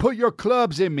bag now. Put your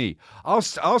clubs in me. I'll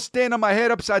stand on my head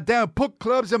upside down. Put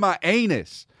clubs in my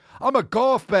anus. I'm a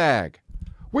golf bag.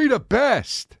 We the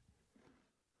best.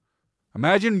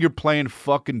 Imagine you're playing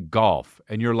fucking golf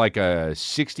and you're like a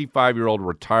 65-year-old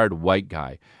retired white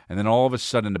guy. And then all of a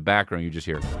sudden in the background you just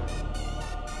hear,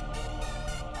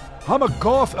 I'm a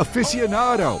golf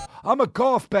aficionado. I'm a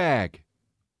golf bag.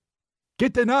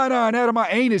 Get the 9-iron out of my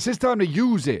anus. It's time to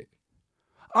use it.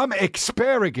 I'm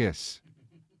asparagus.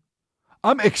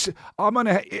 I'm going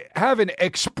to have an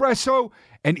espresso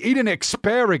and eat an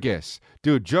asparagus.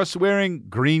 Dude, just wearing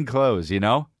green clothes, you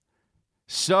know?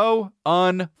 So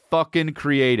unfucking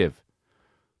creative.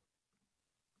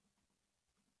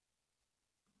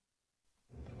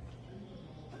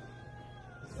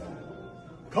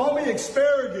 Call me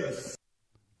asparagus.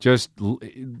 Just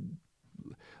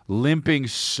limping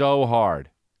so hard.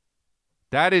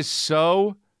 That is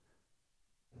so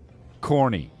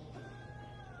corny.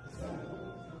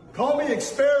 Call me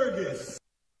asparagus.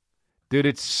 Dude,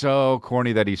 it's so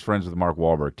corny that he's friends with Mark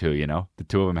Wahlberg, too, you know? The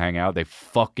two of them hang out. They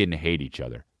fucking hate each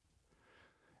other.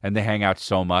 And they hang out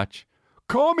so much.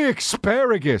 Call me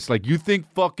asparagus. Like, you think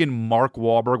fucking Mark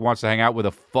Wahlberg wants to hang out with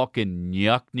a fucking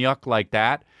nyuk like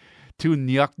that? Two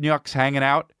nyuks hanging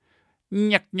out?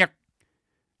 Nyuk.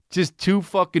 Just two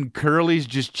fucking curlies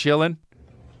just chilling?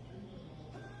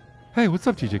 Hey, what's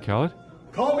up, TJ Khaled?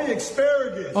 Call me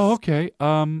asparagus. Oh, okay.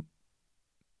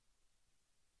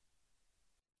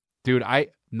 Dude,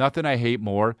 nothing I hate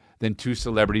more than two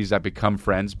celebrities that become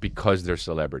friends because they're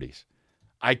celebrities.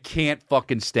 I can't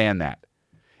fucking stand that.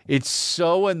 It's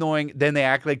so annoying. Then they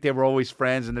act like they were always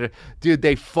friends, and dude,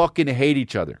 they fucking hate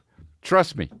each other.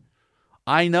 Trust me.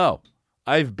 I know.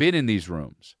 I've been in these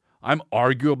rooms. I'm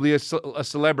arguably a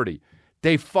celebrity.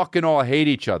 They fucking all hate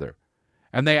each other.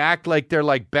 And they act like they're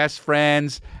like best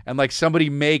friends, and like somebody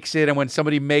makes it, and when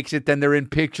somebody makes it, then they're in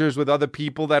pictures with other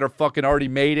people that are fucking already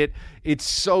made it. It's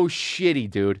so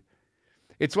shitty, dude.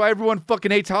 It's why everyone fucking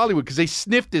hates Hollywood, because they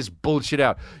sniff this bullshit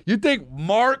out. You think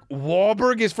Mark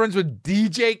Wahlberg is friends with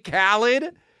DJ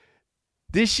Khaled?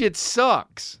 This shit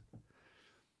sucks.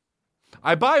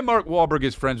 I buy Mark Wahlberg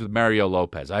is friends with Mario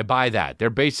Lopez. I buy that.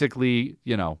 They're basically,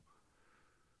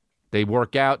 they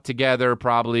work out together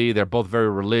probably. They're both very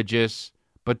religious.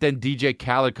 But then DJ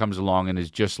Khaled comes along and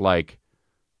is just like,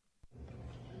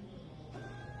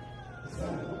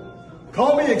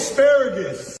 call me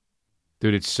asparagus.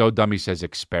 Dude, it's so dumb he says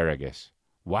asparagus.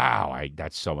 Wow,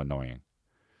 that's so annoying.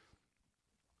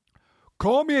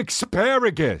 Call me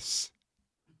asparagus.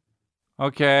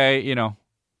 Okay,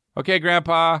 Okay,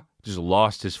 Grandpa. Just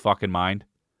lost his fucking mind.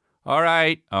 All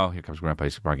right. Oh, here comes Grandpa.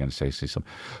 He's probably going to say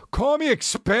something. Call me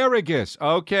asparagus.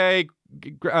 Okay,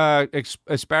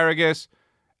 asparagus.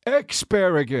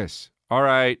 Asparagus. All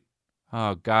right.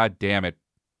 Oh, God damn it.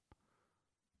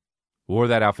 Wore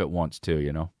that outfit once,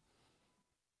 too,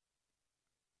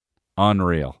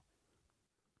 Unreal.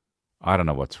 I don't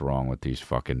know what's wrong with these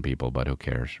fucking people, but who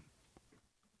cares?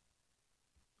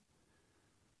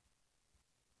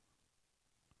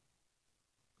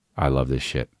 I love this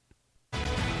shit.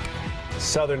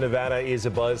 Southern Nevada is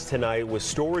abuzz tonight with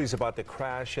stories about the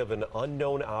crash of an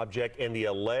unknown object and the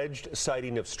alleged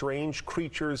sighting of strange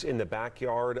creatures in the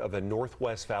backyard of a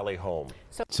Northwest Valley home.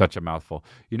 Such a mouthful.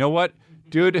 You know what?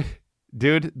 Dude,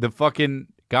 the fucking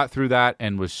got through that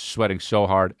and was sweating so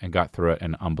hard and got through it,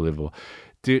 and unbelievable.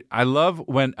 Dude, I love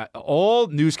when all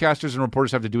newscasters and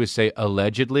reporters have to do is say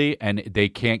allegedly, and they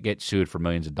can't get sued for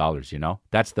millions of dollars,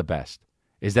 That's the best,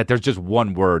 is that there's just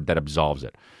one word that absolves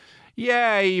it.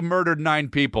 Yeah, he murdered 9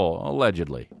 people,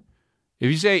 allegedly.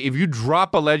 If you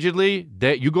drop allegedly,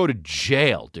 that you go to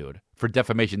jail, dude, for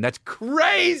defamation. That's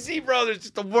crazy, bro. There's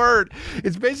just a word.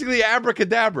 It's basically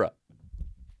abracadabra.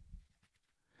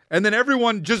 And then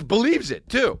everyone just believes it,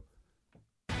 too.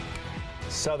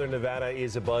 Southern Nevada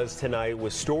is abuzz tonight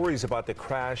with stories about the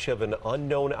crash of an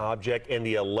unknown object and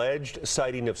the alleged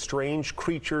sighting of strange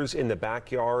creatures in the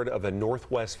backyard of a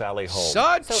Northwest Valley home.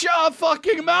 Such a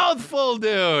fucking mouthful,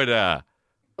 dude.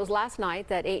 It was last night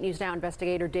that 8 News Now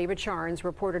investigator David Charnes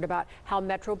reported about how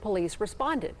Metro Police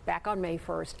responded back on May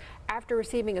 1st after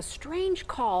receiving a strange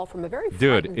call from a very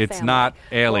frightened it's family. not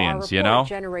aliens,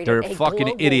 They're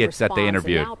fucking idiots that they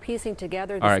interviewed. Now piecing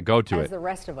together this all right, go to as it. the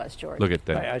rest of us, George. Look at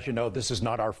that. As you know, this is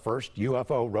not our first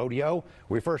UFO rodeo.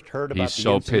 We first heard about He's the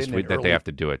so incident pissed that they have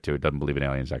to do it, too. Doesn't believe in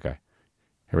aliens, that guy.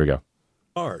 Here we go.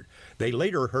 They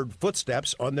later heard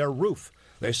footsteps on their roof.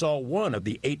 They saw one of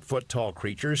the 8-foot-tall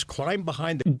creatures climb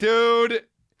behind the... Dude,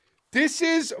 this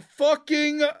is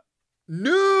fucking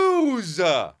news.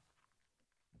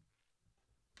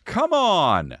 Come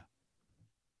on.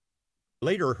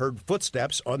 Later heard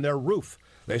footsteps on their roof.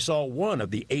 They saw one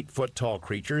of the 8-foot-tall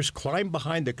creatures climb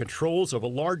behind the controls of a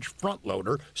large front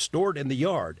loader stored in the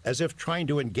yard, as if trying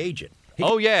to engage it.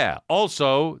 Oh, yeah.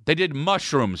 Also, they did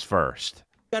mushrooms first.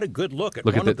 Got a good look at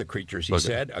one of the creatures, he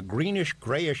said, a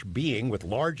greenish-grayish being with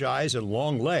large eyes and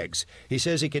long legs. He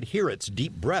says he could hear its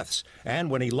deep breaths, and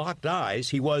when he locked eyes,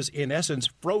 he was, in essence,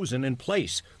 frozen in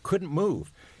place, couldn't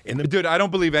move. Dude, I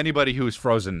don't believe anybody who's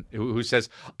frozen, who says,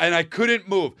 and I couldn't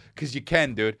move, because you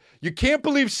can, dude. You can't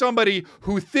believe somebody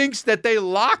who thinks that they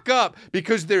lock up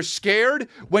because they're scared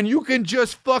when you can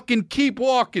just fucking keep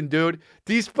walking, dude.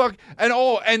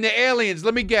 And the aliens,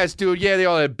 let me guess, dude. Yeah, they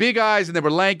all had big eyes and they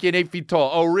were lanky and 8 feet tall.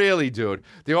 Oh, really, dude?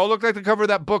 They all look like the cover of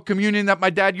that book, Communion, that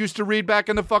my dad used to read back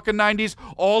in the fucking 90s.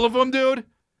 All of them, dude.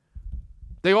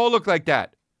 They all look like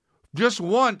that. Just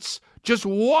once,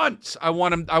 I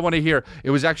want to hear.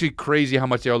 It was actually crazy how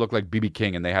much they all look like B.B.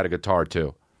 King, and they had a guitar,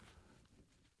 too.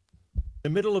 In the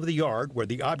middle of the yard where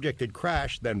the object had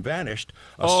crashed, then vanished.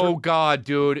 God,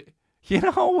 dude.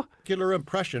 Circular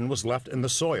impression was left in the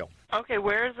soil. Okay,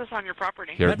 where is this on your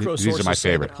property? Here, Metro these are my sources say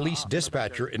favorite. the police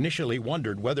dispatcher initially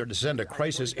wondered whether to send a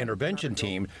crisis intervention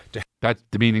team to That's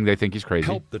meaning they think he's crazy.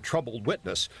 Helped the troubled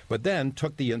witness, but then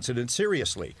took the incident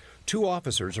seriously. 2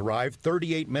 officers arrived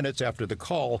 38 minutes after the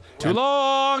call. Too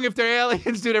long. If they're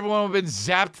aliens, dude, everyone would have been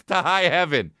zapped to high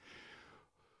heaven.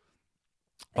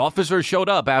 Officers showed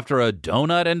up after a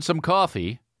donut and some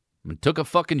coffee and took a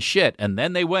fucking shit, and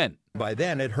then they went. By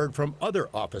then, it heard from other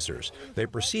officers. They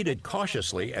proceeded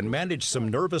cautiously and managed some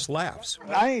nervous laughs.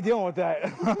 I ain't dealing with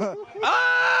that.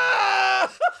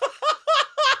 Ah!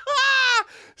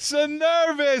 So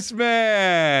nervous,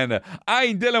 man. I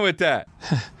ain't dealing with that.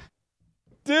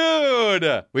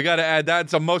 Dude, we got to add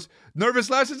that. Some most nervous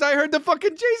laughs since I heard the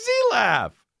fucking Jay-Z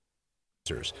laugh.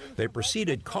 They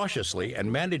proceeded cautiously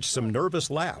and managed some nervous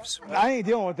laughs. I ain't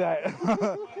dealing with that.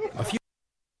 A few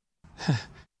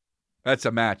That's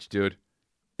a match, dude.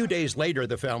 Few days later,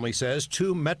 the family says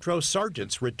 2 Metro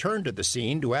sergeants returned to the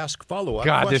scene to ask follow-up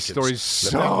God, questions. this story's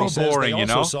so the family says boring, they you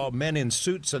know? also saw men in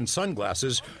suits and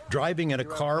sunglasses driving in a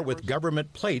car with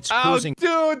government plates Oh, cruising.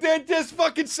 dude, they just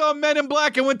fucking saw Men in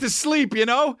Black and went to sleep, you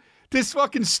know? This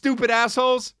fucking stupid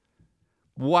assholes.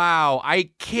 Wow,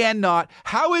 I cannot.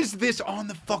 How is this on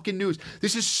the fucking news?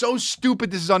 This is so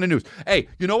stupid this is on the news. Hey,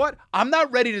 you know what? I'm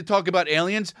not ready to talk about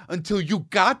aliens until you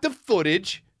got the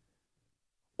footage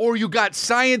or you got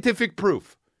scientific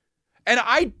proof. And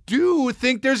I do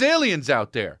think there's aliens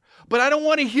out there. But I don't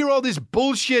want to hear all this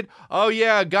bullshit. Oh,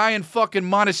 yeah, a guy in fucking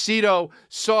Montecito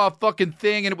saw a fucking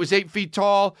thing and it was 8 feet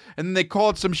tall. And then they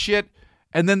called some shit.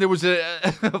 And then there was a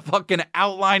fucking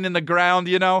outline in the ground,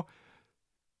 you know?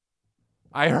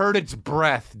 I heard its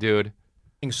breath, dude.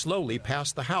 Slowly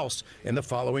past the house in the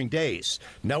following days.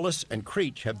 Nellis and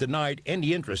Creech have denied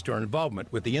any interest or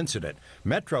involvement with the incident.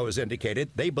 Metro has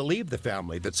indicated they believe the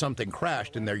family that something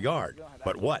crashed in their yard.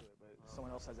 But what?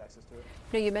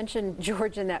 You know, you mentioned,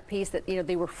 George, in that piece that,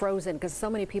 they were frozen because so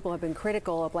many people have been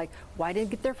critical of, why didn't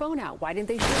they get their phone out? Why didn't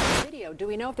they shoot the video? Do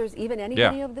we know if there's even any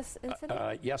video of this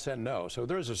incident? Yes and no. So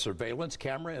there's a surveillance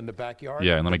camera in the backyard.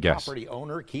 Yeah, and let me guess. The property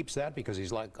owner keeps that because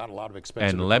he's got a lot of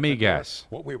expensive And let me equipment there. guess.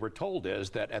 What we were told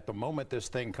is that at the moment this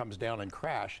thing comes down and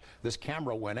crash, this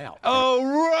camera went out.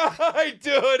 Oh, right,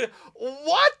 dude.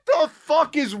 What the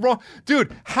fuck is wrong?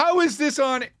 Dude, how is this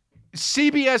on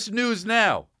CBS News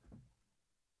now?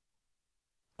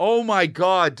 Oh my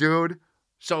God, dude.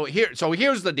 So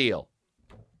here's the deal.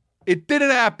 It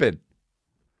didn't happen.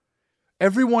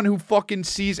 Everyone who fucking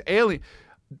sees alien,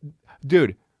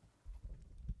 dude.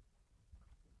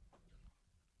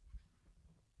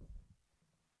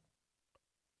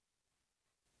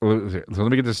 So let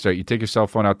me get this straight. You take your cell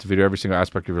phone out to video every single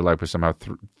aspect of your life, but somehow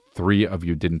 3 of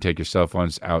you didn't take your cell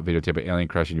phones out, videotape an alien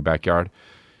crash in your backyard.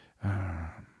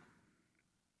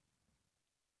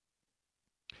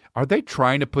 Are they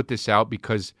trying to put this out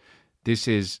because this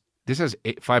has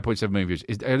 5.7 million views?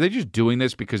 Are they just doing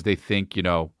this because they think,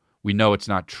 we know it's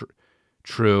not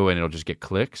true and it'll just get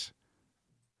clicks?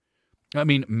 I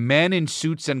mean, men in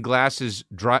suits and glasses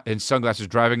and sunglasses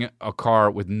driving a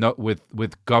car with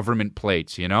government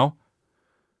plates,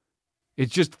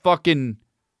 It's just fucking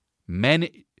men.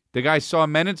 The guy saw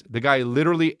the guy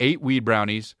literally ate weed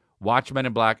brownies, watched Men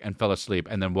in Black, and fell asleep,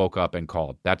 and then woke up and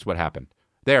called. That's what happened.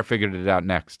 There, figured it out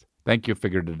next. Thank you,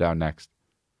 figured it out next.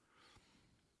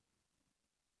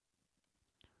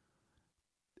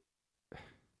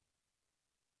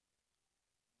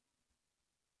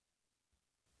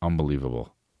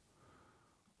 Unbelievable.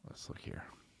 Let's look here.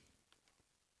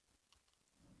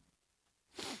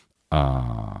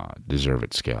 Deserve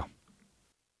it scale.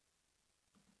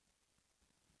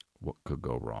 What could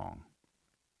go wrong?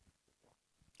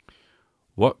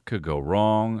 What could go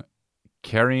wrong?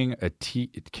 Carrying a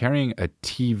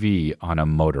TV on a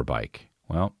motorbike.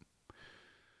 Well,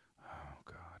 oh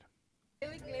God.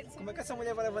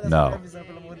 No.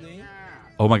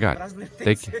 Oh my God.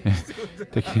 They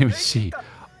can't even see.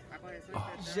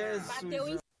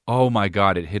 Oh my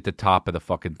God, it hit the top of the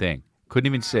fucking thing. Couldn't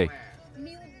even see.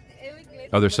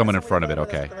 Oh, there's someone in front of it.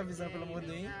 Okay.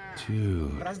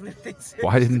 Dude.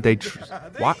 Why didn't they...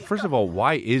 First of all,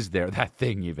 why is there that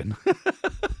thing even?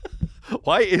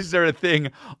 Why is there a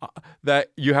thing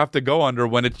that you have to go under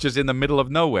when it's just in the middle of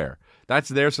nowhere? That's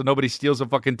there so nobody steals a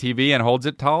fucking TV and holds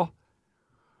it tall?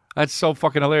 That's so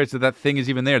fucking hilarious that thing is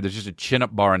even there. There's just a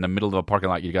chin-up bar in the middle of a parking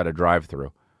lot you got to drive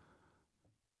through.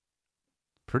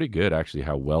 Pretty good, actually,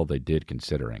 how well they did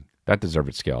considering. That deserve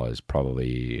it scale is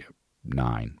probably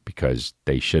 9 because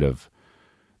they didn't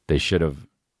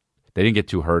get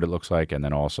too hurt, it looks like, and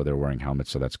then also they're wearing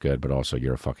helmets, so that's good, but also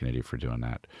you're a fucking idiot for doing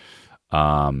that.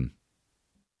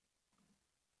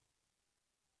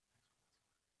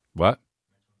 What?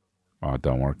 Oh, it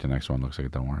don't work. The next one looks like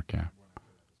it don't work, yeah.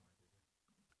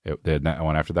 The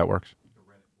one after that works?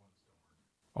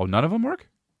 Oh, none of them work?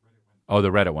 Oh, the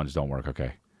Reddit ones don't work.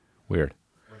 Okay. Weird.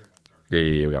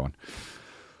 Yeah, we got one.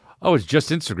 Oh, it's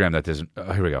just Instagram that doesn't.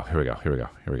 Here we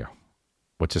go.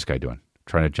 What's this guy doing?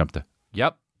 Trying to jump the.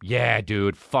 Yep. Yeah,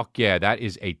 dude. Fuck yeah. That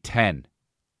is a 10.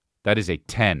 That is a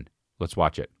 10. Let's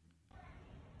watch it.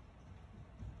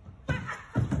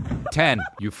 10,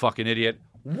 you fucking idiot.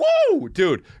 Whoa,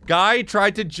 dude. Guy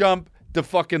tried to jump the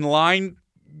fucking line.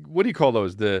 What do you call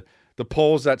those? The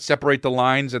poles that separate the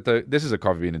lines at the. This is a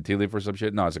Coffee Bean and Tea Leaf or some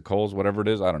shit. No, it's a Kohl's, whatever it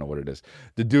is. I don't know what it is.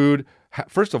 The dude,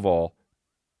 first of all,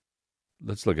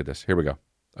 let's look at this. Here we go.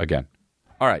 Again.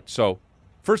 All right, so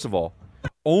first of all,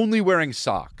 only wearing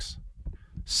socks.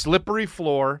 Slippery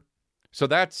floor. So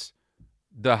that's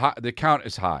the count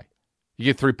is high. You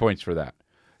get 3 points for that.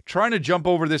 Trying to jump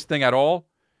over this thing at all,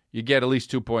 you get at least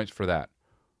 2 points for that.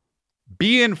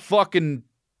 Being fucking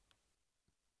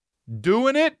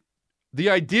doing it, the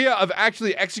idea of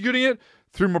actually executing it,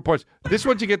 3 more points. This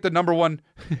one you get the number one.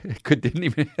 didn't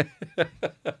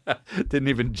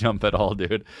even jump at all,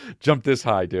 dude. Jump this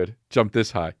high, dude. Jump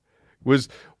this high. Was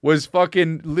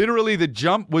fucking literally the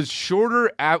jump was shorter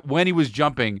at when he was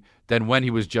jumping than when he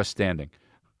was just standing.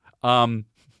 The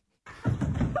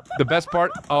best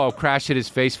part, crash hit his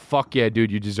face. Fuck yeah,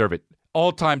 dude, you deserve it.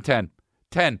 All-time 10.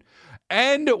 10.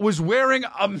 And was wearing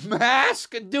a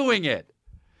mask doing it.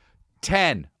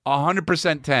 10.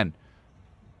 100% 10.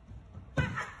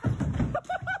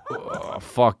 Oh,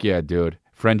 fuck yeah, dude.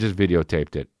 Friend just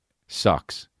videotaped it.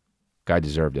 Sucks. Guy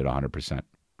deserved it 100%.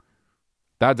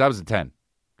 That was a 10.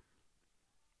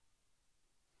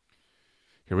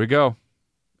 Here we go.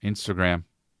 Instagram.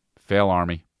 Fail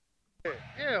Army.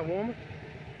 Yeah, woman.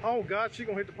 Oh, God, she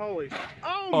gonna hit the police.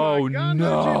 Oh, my God,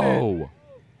 no.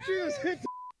 She just hit the...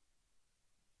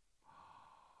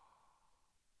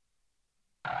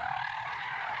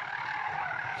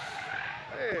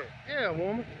 Yeah,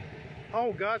 woman.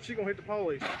 Oh, God, she gonna hit the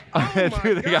police. Oh, my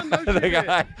Dude,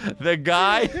 the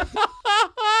guy.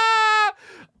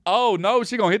 Oh, no,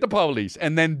 she gonna hit the police.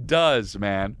 And then does,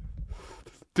 man.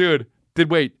 Dude,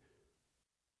 did we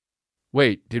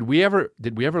ever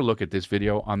look at this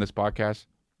video on this podcast?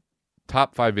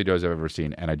 Top 5 videos I've ever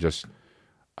seen, and I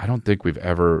don't think we've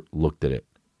ever looked at it.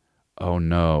 Oh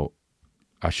no,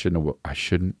 I shouldn't have woke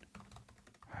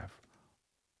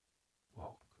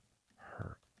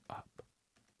her up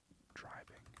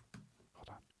driving. Hold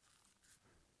on,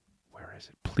 where is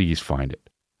it? Please find it.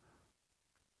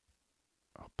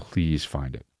 Oh, please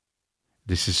find it.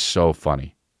 This is so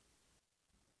funny.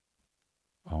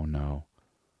 Oh no.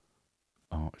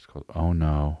 Oh, it's called Oh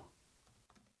No.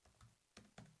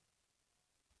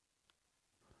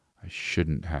 I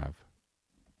shouldn't have.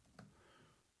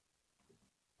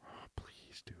 Oh,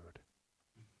 please,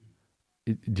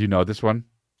 dude. Do you know this one?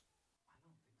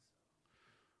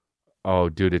 Oh,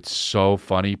 dude, it's so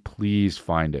funny. Please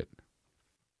find it.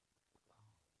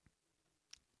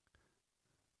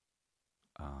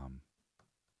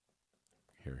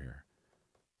 Here.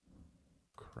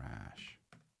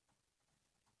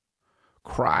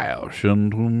 Crash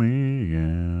into me,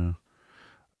 yeah.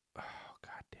 Oh,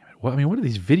 God damn it. Well, I mean, what are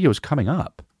these videos coming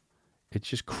up? It's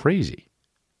just crazy.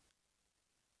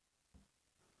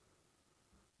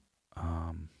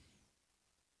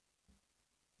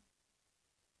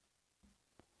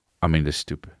 I mean, the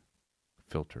stupid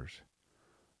filters.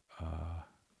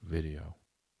 Video.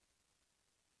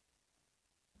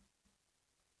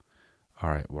 All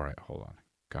right, hold on.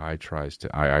 Guy tries to...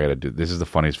 I gotta do... This is the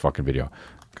funniest fucking video.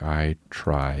 Guy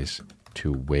tries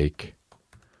to wake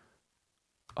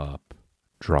up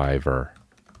driver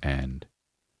and...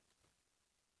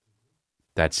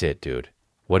 That's it, dude.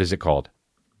 What is it called?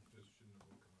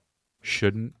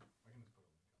 Shouldn't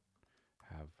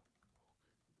have...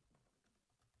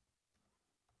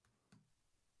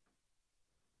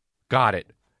 Got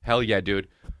it. Hell yeah, dude.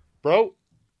 Bro,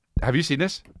 have you seen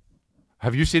this?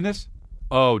 Have you seen this?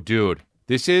 Oh, dude.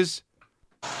 This is...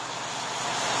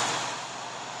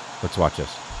 Let's watch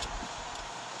this.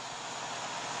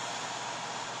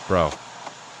 Bro.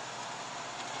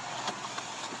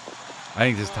 I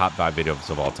think this is top 5 videos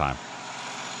of all time.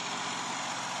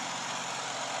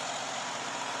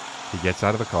 He gets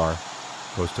out of the car,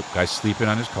 goes to... Guy's sleeping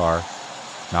on his car,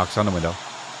 knocks on the window.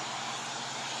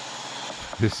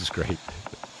 This is great.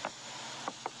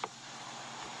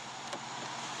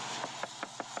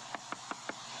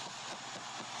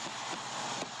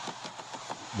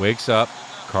 Wakes up,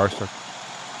 car starts.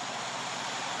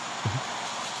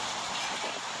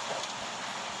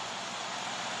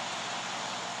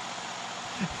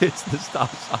 Hits the stop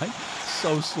sign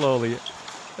so slowly.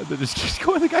 And then it's just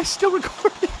going, the guy's still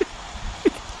recording.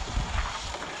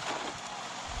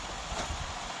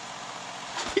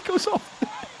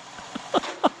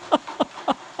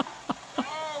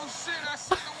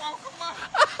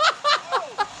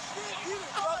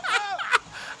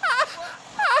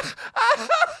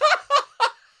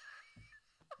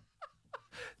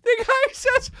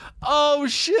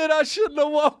 shit, I shouldn't have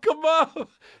woke him up.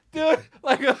 Dude,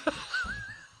 like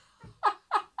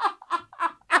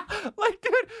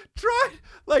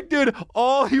dude,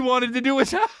 all he wanted to do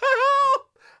was help.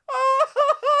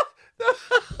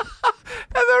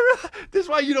 This is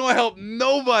why you don't help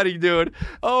nobody, dude.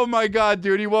 Oh my God,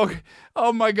 dude, he woke.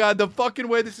 Oh my God, the fucking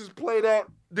way this is played out,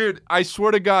 dude. I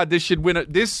swear to God, this should win.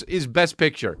 This is Best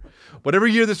Picture. Whatever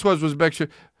year this was Best Picture.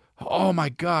 Oh my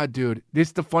God, dude, this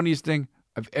is the funniest thing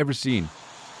I've ever seen.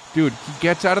 Dude, he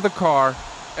gets out of the car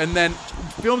and then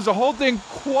films the whole thing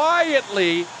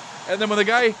quietly, and then when the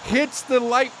guy hits the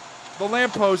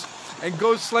lamppost, and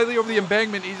goes slightly over the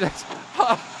embankment, he says,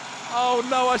 "Oh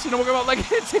no, I shouldn't have woken him up." Like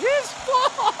it's his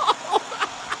fault.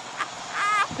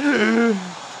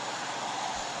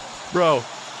 Bro,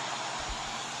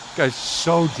 guy's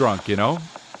so drunk, you know?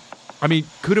 I mean,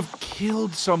 could have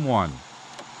killed someone.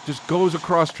 Just goes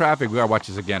across traffic. We gotta watch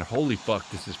this again. Holy fuck,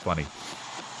 this is funny.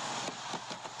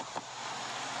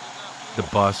 The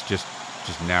bus, just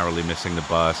narrowly missing the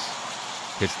bus.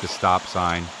 Hits the stop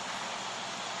sign.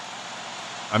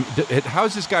 How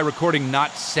is this guy recording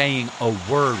not saying a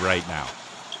word right now?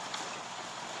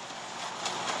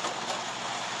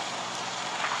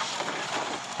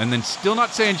 And then still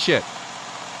not saying shit.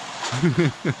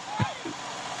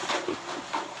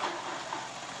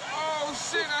 Oh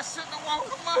shit, I shouldn't have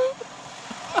woke him up.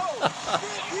 Oh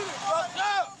shit, you done fucked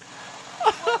up.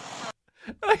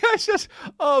 Like I just,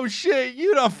 oh shit,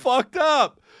 you done fucked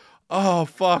up. Oh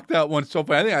fuck, that one's so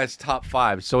funny. I think that's top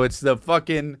 5. So it's the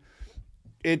fucking,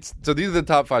 so these are the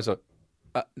top 5. So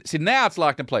see, now it's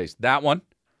locked in place. That one,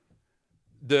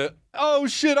 the oh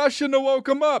shit, I shouldn't have woke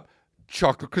him up.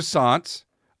 Chocolate croissants.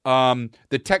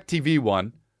 The Tech TV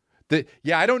one.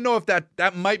 I don't know if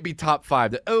that might be top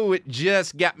 5. It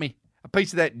just got me. A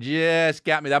piece of that just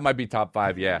got me. That might be top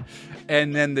 5, yeah.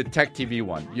 And then the Tech TV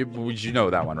one. You know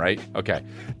that one, right? Okay.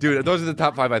 Dude, those are the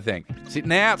top 5, I think. See,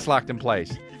 now it's locked in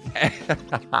place.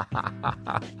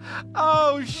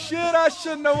 Oh, shit, I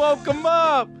shouldn't have woke him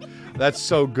up. That's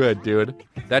so good, dude.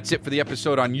 That's it for the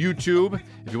episode on YouTube.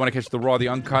 If you want to catch the raw, the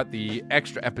uncut, the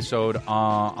extra episode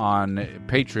on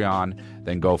Patreon,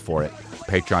 then go for it.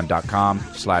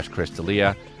 Patreon.com/Chris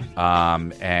D'Elia.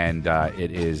 And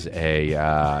it is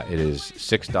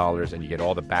 $6, and you get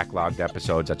all the backlogged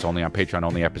episodes. That's only on Patreon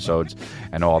only episodes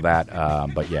and all that.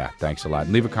 But yeah, thanks a lot.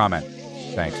 And leave a comment.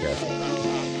 Thanks, guys.